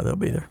 yeah, they'll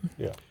be there.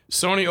 Yeah.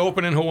 Sony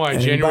Open in Hawaii,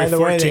 And January by the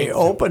 14th. way, they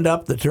opened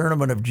up the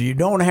tournament of. You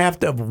don't have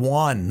to have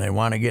won. They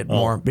want to get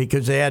more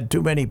because they had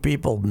too many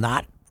people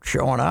not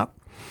showing up.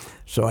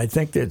 So I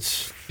think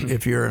that's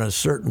if you're in a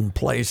certain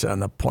place on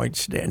the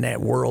points in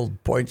that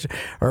world points,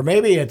 or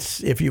maybe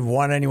it's if you've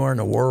won anywhere in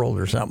the world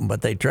or something.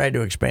 But they tried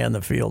to expand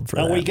the field for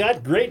Now, that. we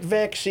got great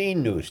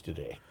vaccine news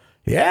today.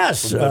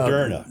 Yes, From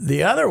Moderna.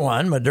 The other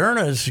one,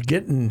 Moderna, is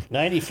getting.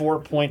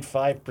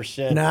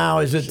 94.5%. Now,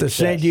 is it the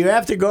same? success. Do you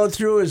have to go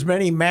through as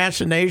many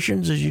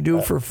vaccinations as you do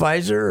for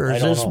Pfizer, or I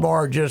is don't this know.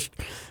 more just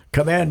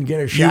come in and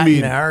get a shot in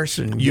the arse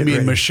and you get mean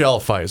ready? Michelle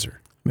Pfizer?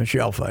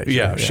 Michelle Pfizer?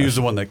 Yeah, she was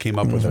the one that came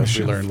up with this.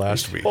 We learned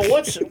last week. Well,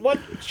 what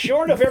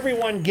short of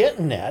everyone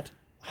getting that,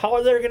 how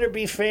are there going to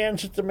be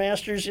fans at the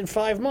Masters in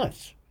 5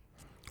 months?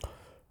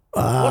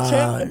 What's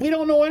happening? We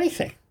don't know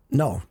anything.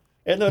 No.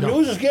 And the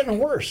news is getting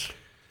worse.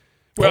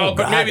 Well,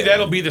 but God. maybe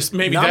that'll be the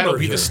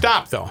Numbers the are-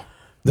 stop though.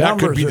 That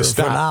Numbers could be are the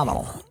stop.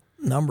 phenomenal.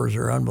 Numbers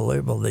are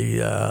unbelievable.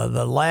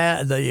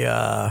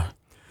 The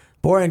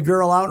boy and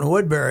girl out in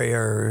Woodbury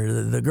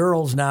are the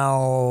girls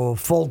now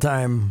full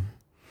time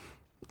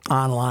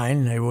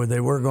online. They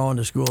were going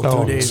to school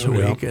 2 days a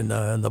yeah. week, and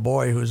the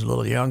boy who's a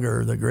little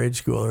younger, the grade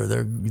schooler,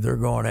 they're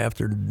going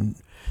after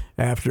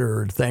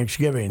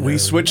Thanksgiving. We They're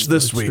switched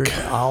this week.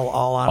 all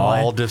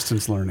online. All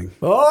distance learning.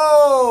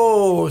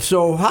 Oh,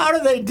 so how do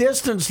they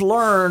distance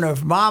learn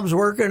if mom's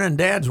working and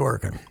dad's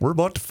working? We're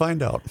about to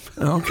find out.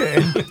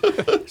 Okay.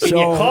 Can you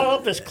call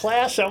up his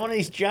class on one of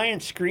these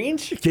giant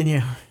screens? Can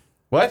you?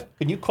 What?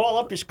 Can you call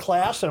up his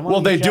class on one Well,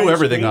 of they these do giant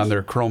everything screens? on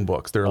their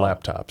Chromebooks, their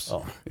laptops.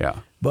 Oh. Yeah.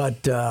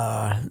 But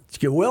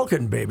Will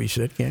can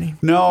babysit, can he?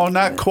 No,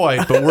 not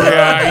quite, but we're.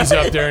 Yeah, he's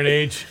up there in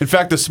age. In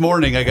fact, this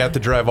morning I got to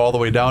drive all the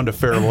way down to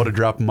Faribault to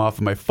drop him off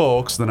with my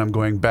folks. Then I'm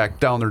going back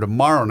down there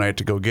tomorrow night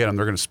to go get him.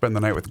 They're going to spend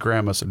the night with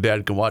Grandma so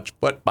Dad can watch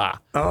football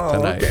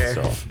tonight. okay.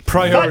 So.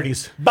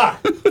 Priorities. Bah!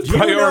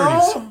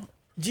 Priorities.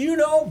 Do you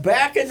know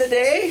back in the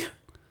day,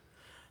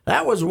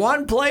 that was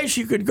one place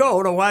you could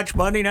go to watch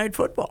Monday Night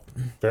Football?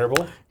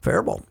 Faribault?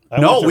 Faribault.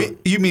 No,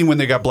 you mean when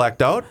they got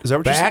blacked out? Is that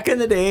what you're saying? Back in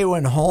the day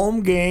when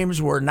home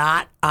games were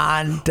not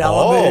on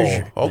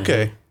television. Oh,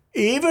 okay.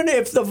 Even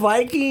if the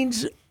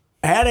Vikings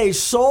had a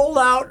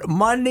sold-out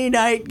Monday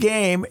night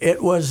game,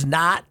 it was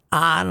not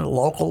on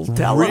local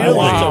television. I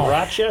went to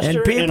Rochester And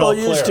and people Eau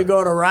used to Claire.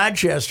 go to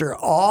Rochester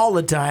all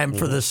the time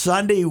for the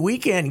Sunday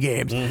weekend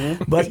games.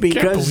 But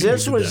because believe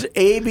this you did was that.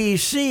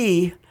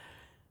 ABC,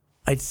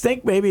 I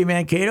think maybe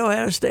Mankato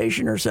had a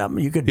station or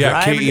something. You could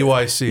Yeah, drive.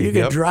 KEYC, You could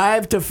yep.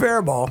 drive to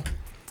Faribault.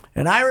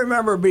 And I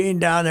remember being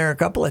down there a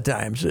couple of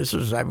times.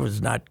 I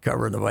was not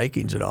covering the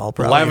Vikings at all.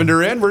 Probably.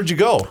 Lavender Inn, where'd you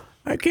go?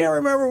 I can't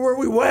remember where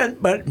we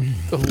went, but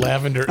The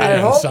Lavender I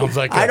Inn hope. sounds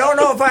like I don't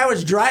know if I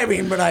was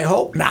driving, but I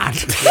hope not.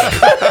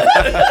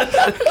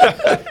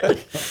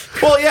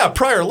 Well, yeah,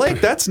 Prior Lake,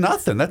 that's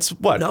nothing. That's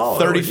what, No,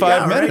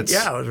 35 minutes?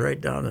 Right, yeah, I was right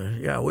down there.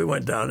 Yeah, we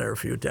went down there a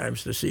few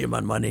times to see him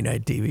on Monday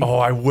Night TV. Oh,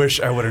 I wish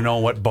I would have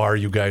known what bar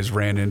you guys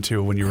ran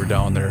into when you were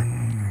down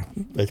there.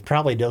 It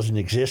probably doesn't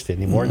exist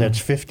anymore. That's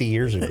 50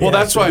 years ago. Well,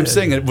 that's why I'm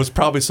saying it was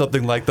probably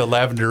something like the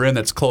Lavender Inn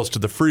that's close to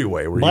the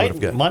freeway where you would have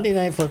got. Monday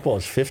Night Football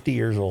is 50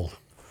 years old.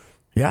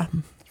 Yeah.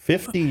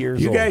 50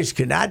 years You old. guys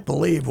cannot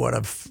believe what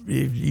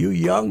you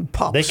young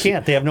pups. They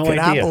can't. They have no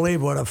cannot idea.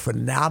 believe what a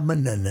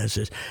phenomenon this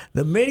is.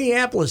 The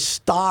Minneapolis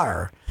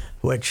Star,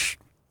 which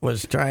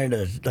was trying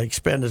to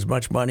spend as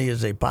much money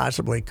as they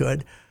possibly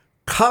could,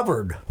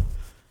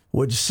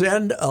 would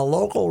send a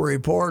local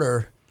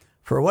reporter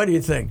for, what do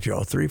you think,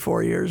 Joe?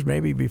 3-4 years,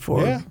 maybe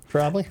before. Yeah,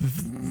 probably.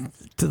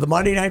 To the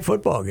Monday Night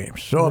Football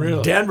games. So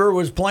if Denver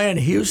was playing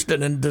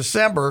Houston in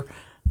December,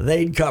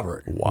 they'd cover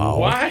it. Wow.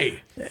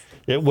 Why?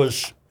 It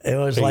was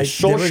like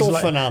social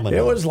phenomenon.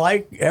 It was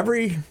like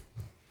every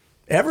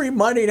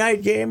Monday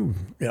night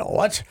game,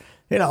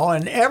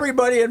 and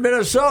everybody in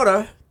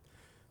Minnesota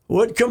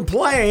would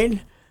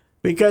complain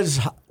because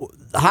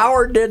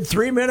Howard did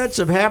 3 minutes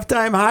of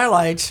halftime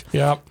highlights.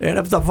 Yep. And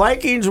if the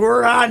Vikings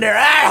were on there,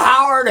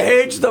 Howard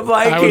hates the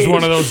Vikings. I was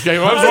one of those guys.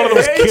 I was one of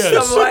those hates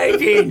kids. the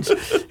Vikings.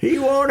 He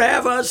won't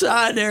have us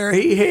on there.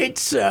 He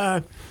hates.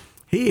 And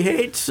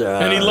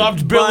he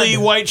loved Billy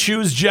White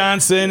Shoes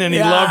Johnson, and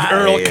he loved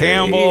Earl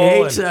Campbell. He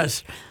hates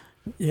us.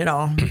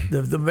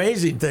 The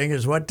amazing thing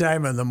is what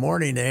time in the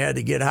morning they had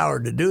to get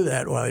Howard to do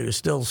that while he was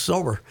still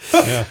sober.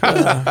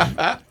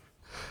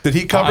 Did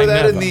he cover I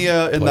that in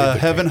never the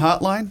Heaven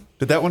Hotline?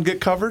 Did that one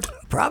get covered?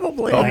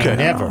 Probably. Okay. I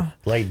never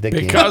played the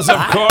game. Because, of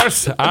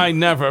course, I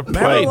never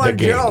played the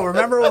game.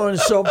 Remember when it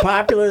was so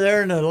popular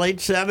there in the late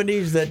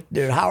 70s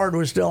that Howard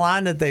was still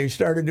on, that they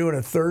started doing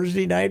a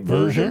Thursday night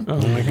version?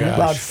 Oh, my gosh.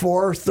 About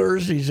 4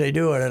 Thursdays they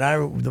do it.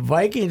 And the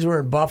Vikings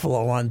were in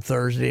Buffalo one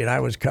Thursday, and I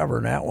was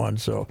covering that one.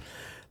 So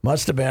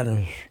must have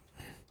been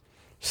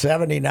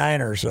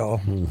 79 or so.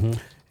 Mm-hmm.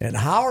 And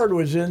Howard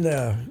was in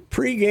the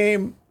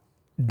pregame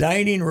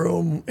dining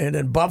room, and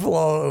in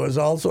Buffalo it was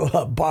also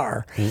a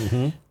bar.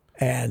 Mm-hmm.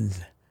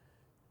 And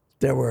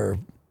there were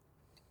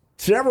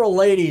several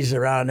ladies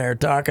around there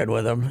talking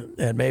with him,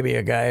 and maybe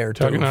a guy or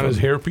two. Talking on his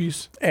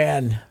hairpiece.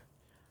 And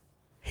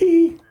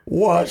he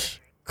was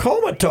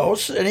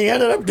comatose, and he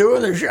ended up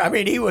doing the show. I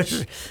mean, he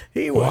was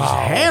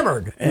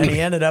hammered, and he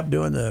ended up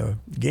doing the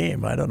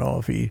game. I don't know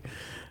if he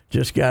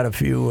just got a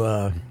few,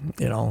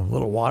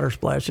 little water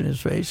splash in his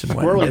face. And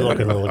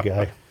Squirrely-looking little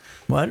guy.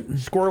 What?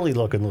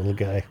 Squirrely-looking little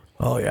guy.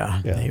 Oh,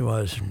 yeah. He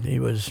was.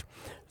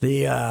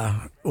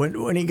 The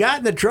when he got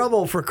into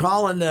trouble for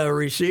calling the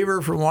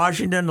receiver from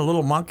Washington a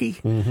little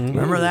monkey,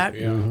 remember that?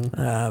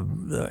 Yeah.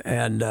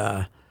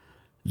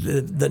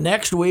 The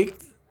next week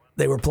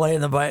they were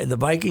playing the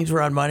Vikings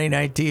were on Monday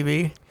Night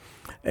TV,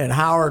 and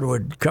Howard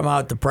would come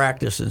out to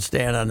practice and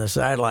stand on the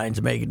sidelines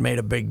and made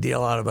a big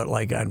deal out of it,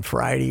 like on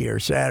Friday or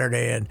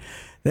Saturday, and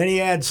then he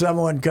had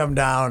someone come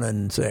down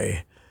and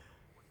say,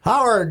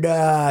 Howard,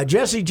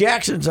 Jesse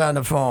Jackson's on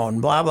the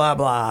phone, blah, blah,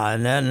 blah.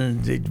 And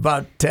then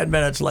about 10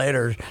 minutes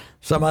later,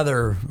 some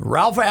other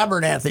Ralph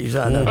Abernathy's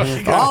on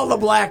the all the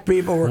black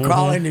people were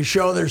calling to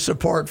show their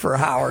support for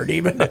Howard.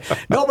 Even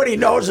nobody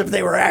knows if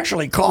they were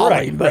actually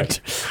calling,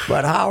 but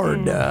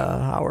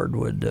Howard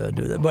would do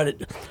that.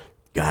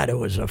 But it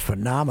was a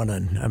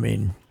phenomenon. I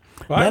mean,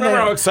 well, I remember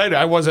how excited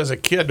I was as a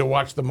kid to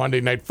watch the Monday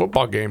Night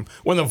Football game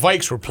when the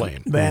Vikes were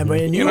playing. Man, but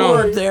you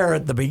weren't there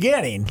at the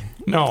beginning.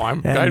 No, I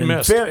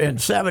missed. In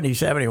 70,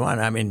 71,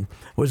 I mean,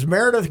 was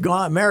Meredith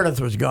gone?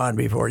 Meredith was gone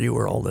before you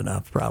were old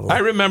enough, probably. I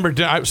remember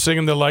I was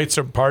singing the lights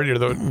of party, or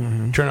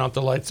turn out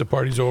the lights, the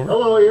party's over.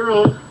 Hello, you're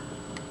on.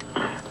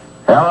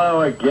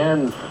 Hello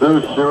again,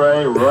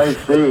 Souchere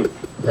Royce.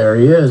 There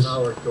he is.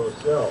 Howard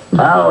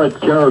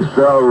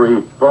Cosell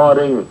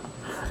reporting.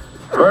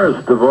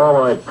 First of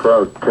all, I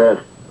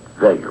protest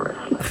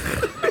vigorously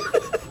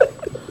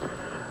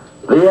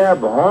the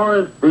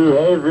abhorrent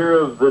behavior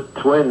of the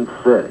Twin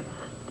Cities.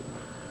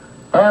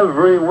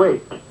 Every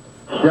week,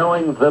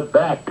 showing the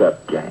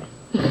backup game.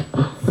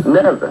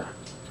 Never,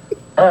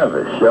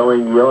 ever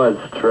showing yours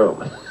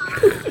truly.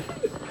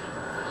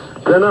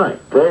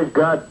 Tonight, they've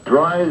got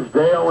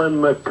Drysdale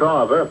and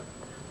McCarver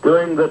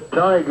doing the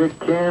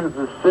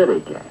Tiger-Kansas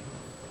City game,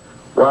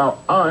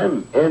 while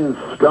I'm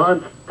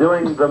ensconced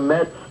doing the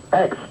Mets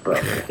Expo.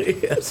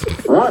 Yes.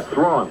 What's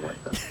wrong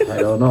with them? I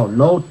don't know.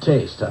 No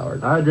taste,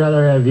 Howard. I'd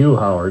rather have you,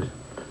 Howard.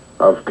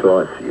 Of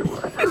course you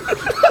would.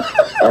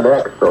 An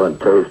excellent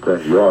taste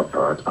on your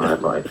part, I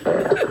might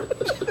add.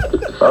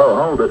 Oh,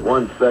 hold it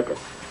 1 second.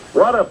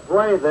 What a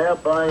play there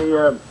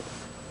by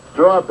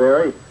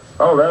Strawberry.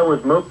 Oh, that was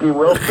Mookie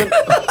Wilson?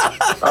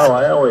 Oh,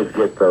 I always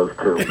get those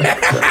two.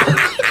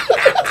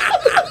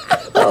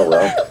 Oh,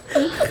 well.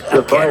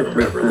 Suffice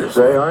it to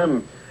say,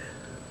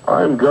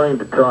 I'm going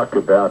to talk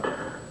about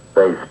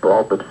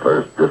baseball, but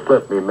first, just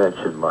let me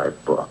mention my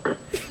book.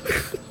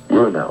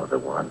 You know the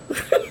one.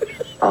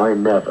 I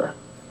never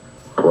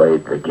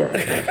played the game.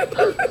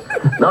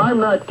 Now, I'm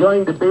not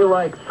going to be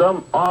like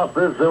some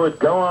authors who would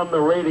go on the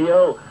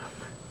radio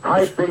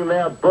hyping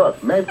their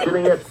book,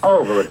 mentioning it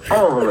over and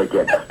over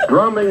again,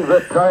 drumming the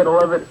title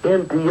of it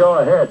into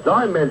your heads.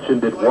 I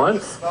mentioned it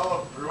once.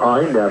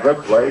 I never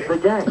played the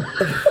game.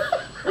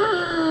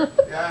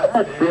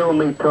 That's the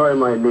only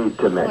time I need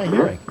to mention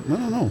it.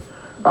 No.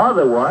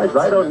 Otherwise,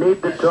 I don't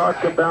need to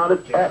talk about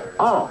it at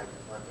all.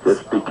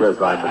 Just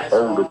because I'm an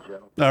older gentleman.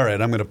 All right,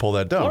 I'm going to pull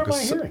that down. What am I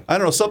 'cause hearing? I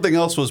don't know, something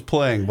else was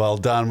playing while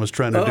Don was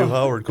trying to do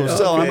Howard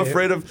Cosell. I'm Okay.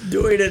 afraid of...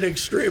 Doing it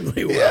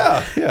extremely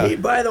well. Yeah. He,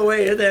 by the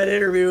way, in that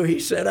interview, he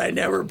said, I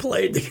never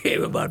played the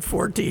game about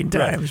 14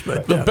 times.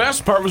 But The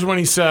best part was when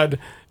he said,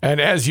 and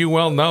as you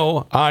well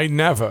know, I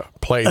never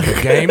played the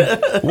game,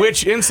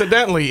 which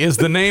incidentally is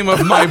the name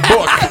of my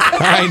book.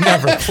 I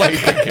never played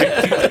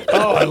the game.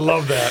 Oh, I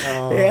love that.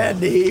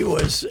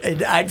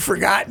 And I'd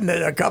forgotten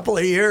that a couple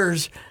of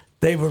years,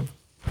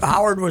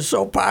 Howard was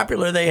so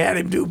popular, they had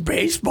him do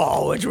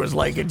baseball, which was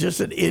like just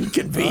an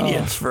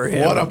inconvenience for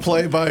him. What a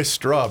play by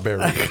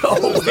Strawberry.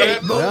 Oh,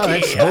 wait, No,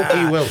 that's Mookie.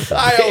 Smokey Wilson.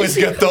 I always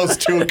get those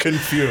two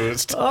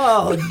confused.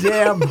 Oh,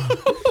 damn.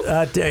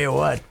 I'll tell you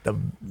what,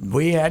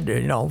 we had,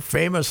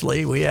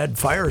 famously, we had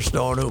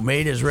Firestone, who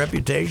made his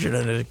reputation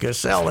in a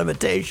Cosell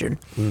imitation,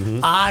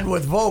 on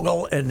with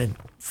Vogel, and then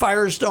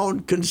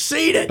Firestone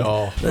conceded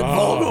that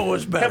Vogel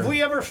was better. Have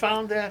we ever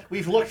found that?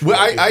 We've looked for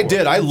Well, it I before.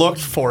 did. I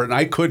looked for it, and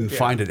I couldn't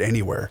find it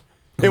anywhere.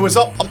 It was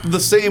up the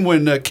same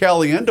when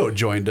Caliendo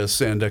joined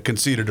us and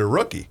conceded a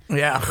rookie.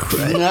 Yeah.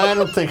 No, I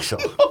don't think so.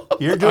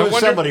 You're doing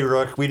somebody,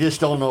 Rook. We just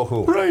don't know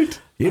who. Right.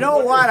 You know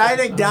what? I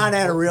think Don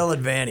had a real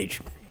advantage,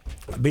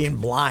 being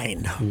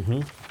blind.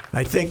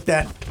 I think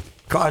that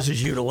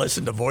causes you to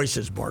listen to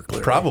voices more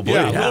clearly. Probably.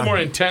 Yeah, a little more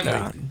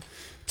intently.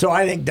 So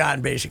I think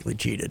Don basically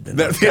cheated. In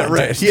Yeah, that right.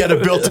 contest. He had a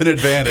built-in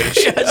advantage.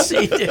 Yes,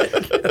 he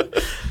did.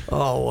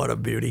 Oh, what a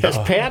beauty. Has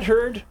Pat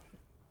heard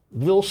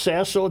Will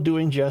Sasso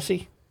doing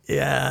Jesse?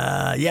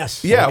 Yeah,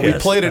 yes. Yeah, we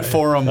Yes. played it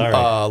for him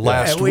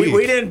last And week.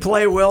 we didn't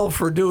play Will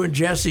for doing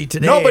Jesse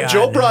today. No, but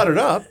Joe on, brought it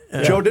up.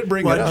 Joe did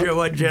bring it up.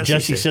 What Jesse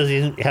Jesse said. says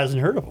he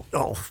hasn't heard of him.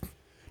 Oh,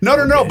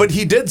 No, but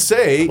he did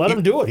say... Let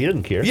him do it. He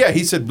didn't care. Yeah,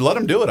 he said, let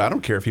him do it. I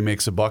don't care if he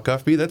makes a buck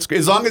off me. That's great.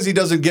 As long as he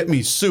doesn't get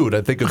me sued,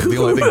 I think is the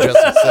only thing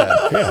Jesse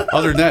said.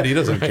 Other than that, he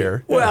doesn't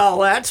care. well,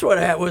 that's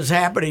what was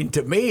happening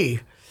to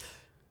me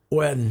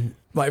when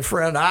my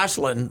friend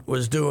Oslin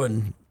was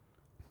doing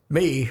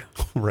me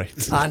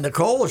Right. on the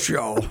Cole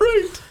show.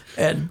 Right.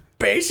 And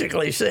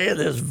basically saying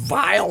this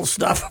vile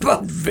stuff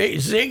about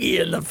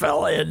Ziggy and the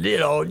fella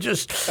and,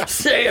 just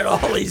saying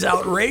all these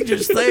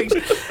outrageous things.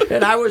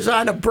 And I was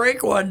on a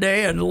break one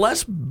day and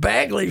Les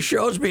Bagley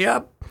calls me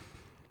up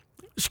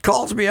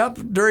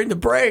during the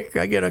break.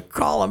 I get a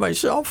call on my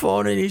cell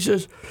phone and he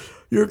says,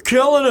 "You're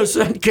killing us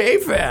on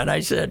K-Fan."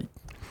 I said,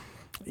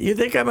 "You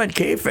think I'm on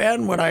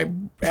K-Fan when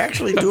I'm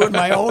actually doing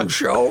my own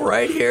show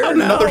right here On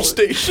now? another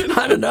station.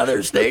 On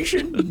another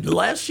station?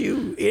 Les,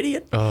 you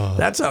idiot."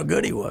 That's how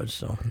good he was.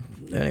 So,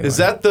 anyway. Was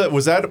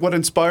that what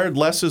inspired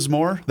Less is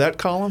More, that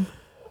column?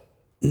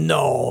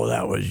 No,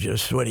 that was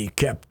just when he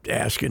kept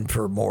asking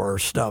for more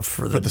stuff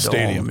for the the dome.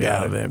 stadium.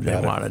 Yeah, Got it. they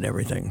wanted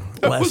everything.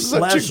 That was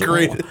such a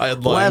great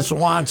headline. Les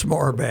wants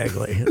more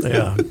Bagley.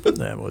 Yeah,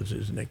 that was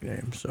his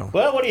nickname. So.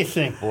 Well, what do you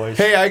think, boys?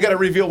 Hey, I got to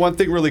reveal one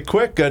thing really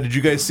quick. Did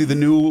you guys see the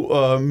new,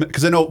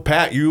 because I know,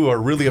 Pat, you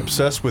are really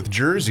obsessed with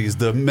jerseys,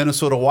 the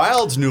Minnesota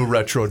Wild's new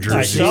retro I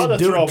jersey. saw the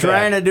throwback.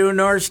 Trying to do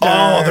North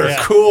Star. Oh, they're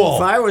cool.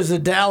 If I was the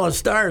Dallas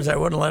Stars, I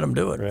wouldn't let them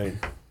do it. Right.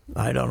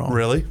 I don't know.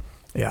 Really?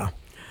 Yeah.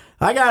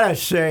 I gotta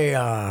say,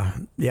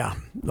 yeah,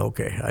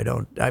 okay.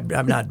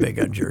 I'm not big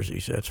on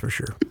jerseys, that's for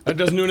sure. That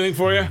doesn't do anything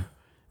for you?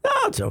 No,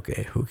 it's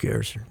okay. Who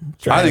cares?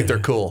 I think they're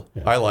cool.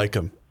 I like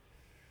them.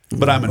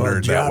 But I'm a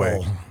nerd that way.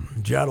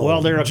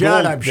 Well, they're a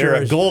Judd, gold, I'm they're sure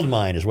a gold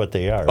mine, is what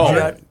they are. Oh,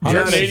 Judd,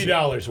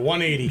 $180,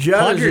 $180.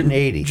 Judd is in-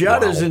 180.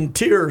 Judd is Wow. in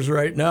tears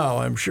right now,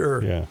 I'm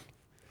sure. Yeah.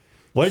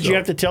 What did you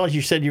have to tell us?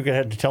 You said you were going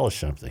to have to tell us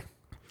something.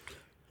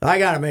 I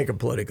got to make a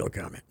political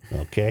comment.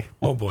 Okay.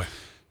 Oh, boy.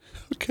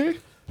 Okay.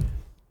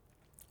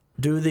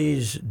 Do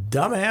these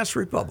dumbass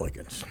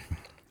Republicans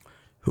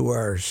who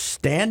are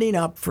standing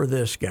up for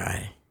this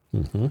guy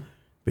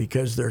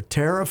because they're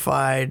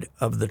terrified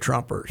of the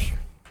Trumpers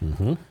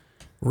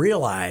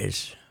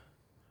realize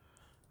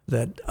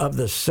that of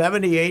the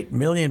 78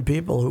 million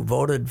people who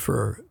voted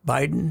for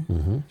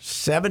Biden,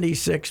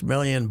 76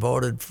 million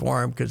voted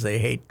for him because they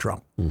hate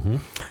Trump?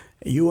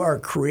 You are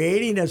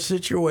creating a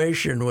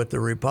situation with the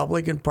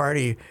Republican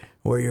Party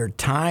where you're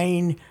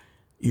tying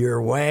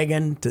your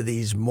wagon to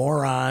these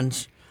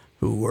morons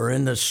who were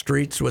in the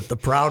streets with the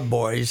Proud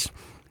Boys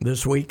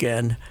this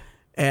weekend,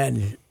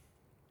 and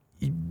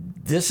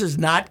this is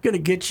not going to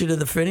get you to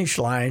the finish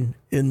line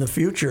in the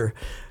future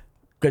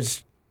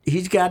because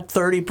he's got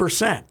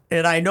 30%.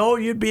 And I know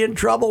you'd be in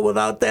trouble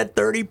without that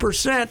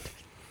 30%,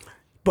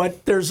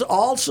 but there's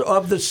also,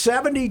 of the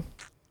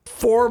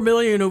 74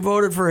 million who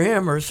voted for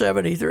him, or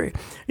 73,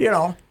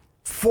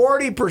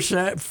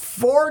 40%,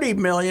 40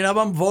 million of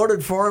them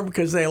voted for him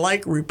because they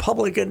like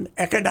Republican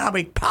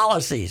economic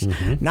policies,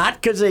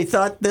 not because they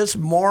thought this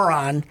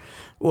moron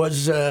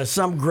was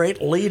some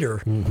great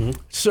leader.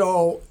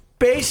 So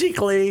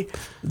basically,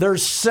 they're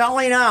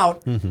selling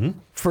out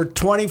for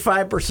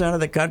 25% of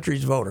the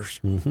country's voters,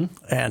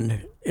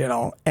 and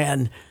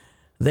and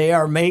they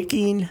are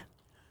making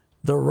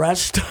the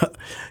rest,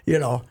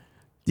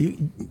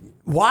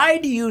 Why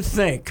do you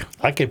think?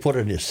 I could put it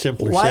in a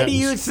simpler Why sentence. do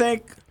you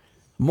think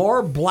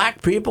more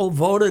black people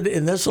voted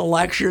in this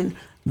election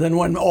than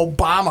when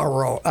Obama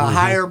wrote? A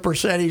higher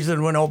percentage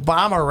than when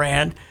Obama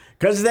ran?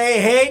 Because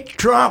they hate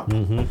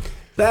Trump.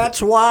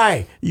 That's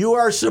why. You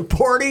are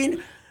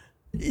supporting.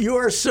 You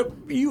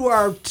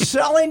are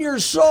selling your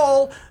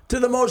soul to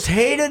the most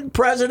hated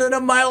president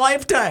of my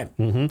lifetime.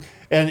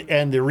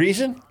 And the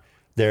reason?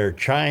 They're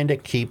trying to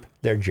keep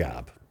their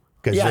job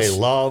because Yes. they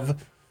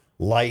love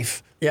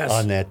life Yes.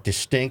 on that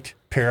distinct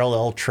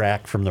parallel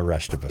track from the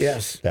rest of us.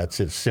 Yes. That's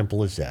as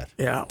simple as that.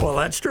 Yeah, well,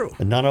 that's true.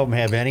 And none of them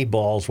have any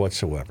balls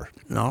whatsoever.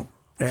 No.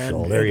 And,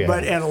 So there you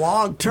but have it. in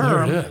long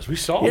term, There it is. We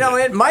solved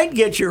it might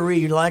get you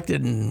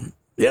reelected, and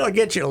it'll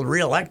get you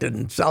reelected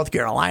in South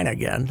Carolina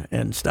again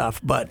and stuff.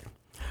 But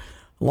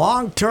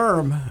long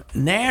term,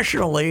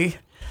 nationally,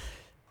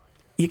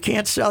 you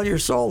can't sell your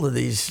soul to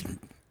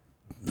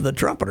the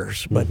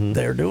trumpeters, but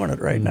they're doing it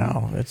right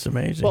now. It's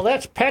amazing. Well,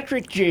 that's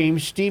Patrick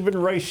James, Stephen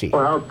Ricey.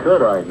 Well, how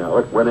could I know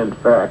it when, in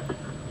fact,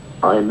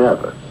 I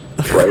never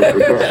played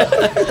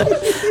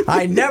the game?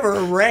 I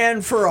never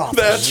ran for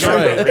office. That's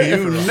right.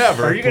 You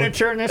never. Are you going to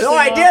turn this No, thing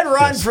I off? did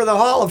run for the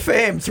Hall of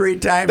Fame 3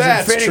 times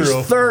That's and finished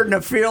true. third in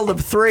a field of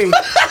 3.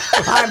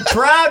 I'm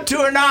proud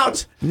to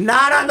announce,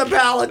 not on the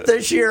ballot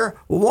this year.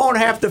 Won't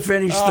have to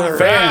finish third.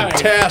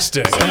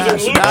 Fantastic.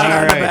 That's not All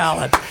on the right.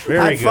 ballot. Very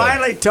I good.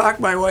 finally talked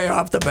my way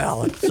off the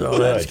ballot, so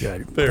that's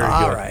good. Very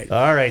All good. right.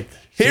 All right.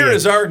 Here See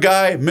is our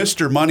guy,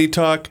 Mr. Money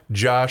Talk,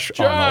 Josh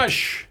Arnold.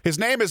 Josh. His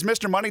name is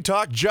Mr. Money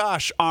Talk.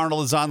 Josh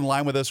Arnold is on the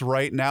line with us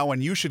right now,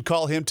 and you should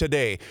call him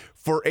today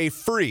for a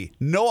free,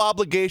 no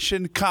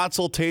obligation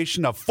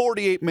consultation of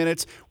 48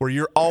 minutes where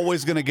you're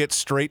always going to get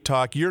straight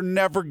talk. You're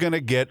never going to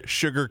get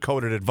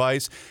sugar-coated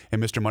advice.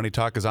 And Mr. Money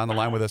Talk is on the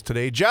line with us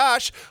today.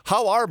 Josh,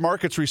 how are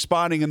markets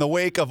responding in the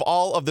wake of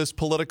all of this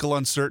political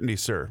uncertainty,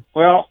 sir?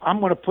 Well, I'm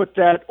going to put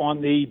that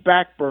on the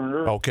back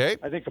burner. Okay.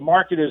 I think the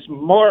market is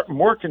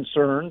more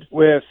concerned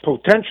with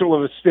potential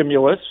of a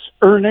stimulus,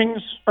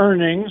 earnings,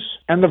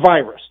 and the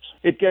virus.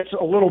 It gets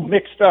a little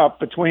mixed up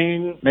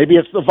between maybe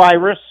it's the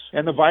virus,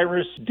 and the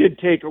virus did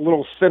take a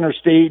little center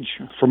stage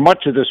for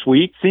much of this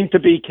week, seemed to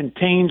be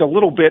contained a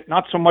little bit,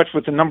 not so much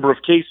with the number of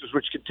cases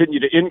which continue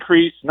to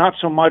increase, not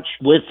so much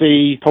with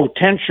the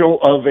potential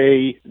of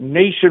a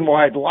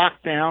nationwide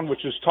lockdown,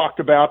 which is talked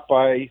about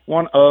by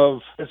one of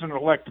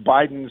President-elect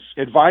Biden's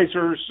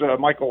advisors,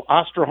 Michael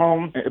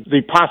Osterholm,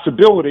 the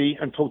possibility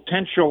and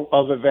potential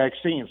of a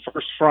vaccine,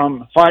 first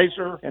from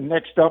Pfizer and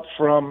next up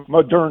from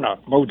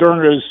Moderna.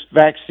 Moderna's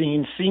vaccine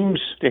seems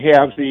to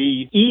have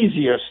the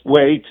easiest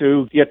way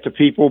to get to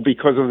people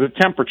because of the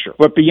temperature.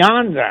 But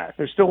beyond that,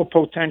 there's still a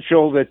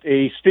potential that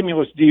a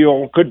stimulus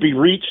deal could be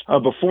reached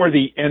before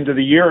the end of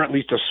the year, at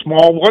least a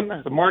small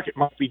one. The market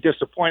might be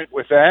disappointed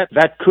with that.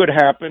 That could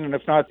happen, and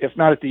if not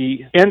at the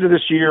end of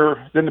this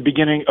year, then the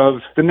beginning of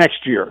the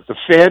next year. The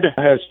Fed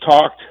has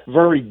talked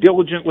very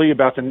diligently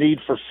about the need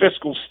for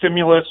fiscal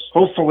stimulus.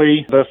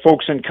 Hopefully, the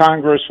folks in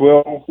Congress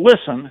will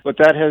listen, but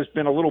that has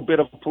been a little bit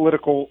of a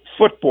political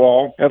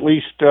football, at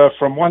least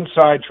from one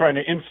side trying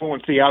to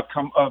influence the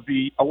outcome of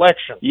the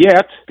election.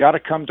 Yet, got to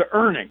come to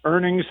earnings.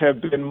 Earnings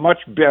have been much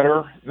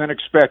better than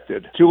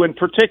expected. 2 in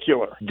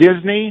particular.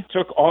 Disney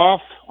took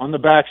off on the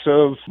backs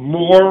of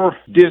more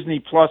Disney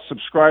Plus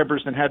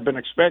subscribers than had been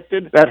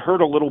expected. That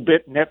hurt a little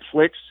bit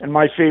Netflix and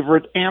my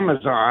favorite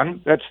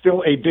Amazon. That's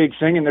still a big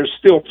thing, and there's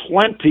still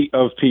plenty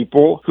of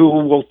people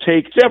who will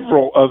take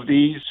several of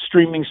these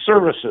streaming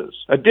services.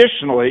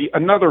 Additionally,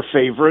 another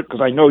favorite,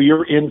 because I know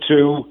you're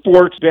into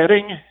sports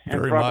betting and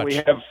Very probably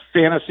much. have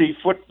fantasy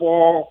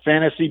football,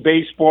 fantasy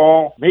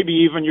baseball, maybe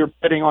even you're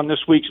betting on this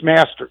week's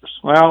Masters.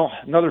 Well,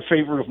 another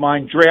favorite of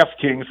mine,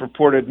 DraftKings,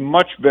 reported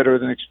much better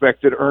than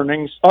expected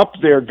earnings, up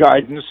their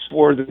guidance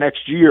for the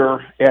next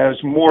year as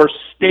more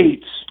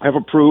states have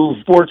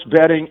approved sports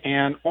betting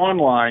and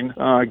online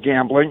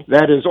gambling.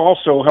 That has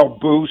also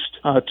helped boost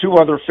 2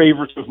 other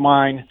favorites of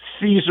mine,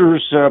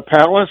 Caesars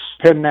Palace,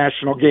 Penn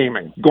National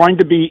Gaming. Going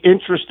to be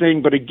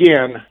interesting, but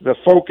again, the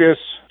focus,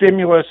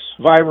 stimulus,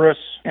 virus,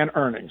 and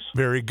earnings.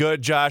 Very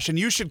good, Josh. And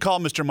you should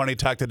call Mr. Money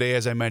Talk today,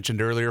 as I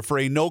mentioned earlier, for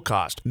a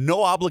no-cost,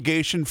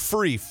 no-obligation,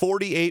 free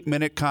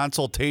 48-minute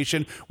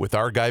consultation with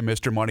our guy,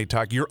 Mr. Money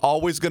Talk. You're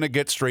always going to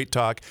get straight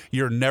talk.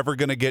 You're never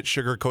going to get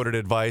sugar-coated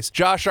advice.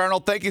 Josh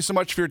Arnold, thank you so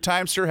much for your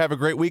time, sir. Have a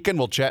great weekend.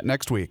 We'll chat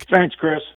next week. Thanks, Chris.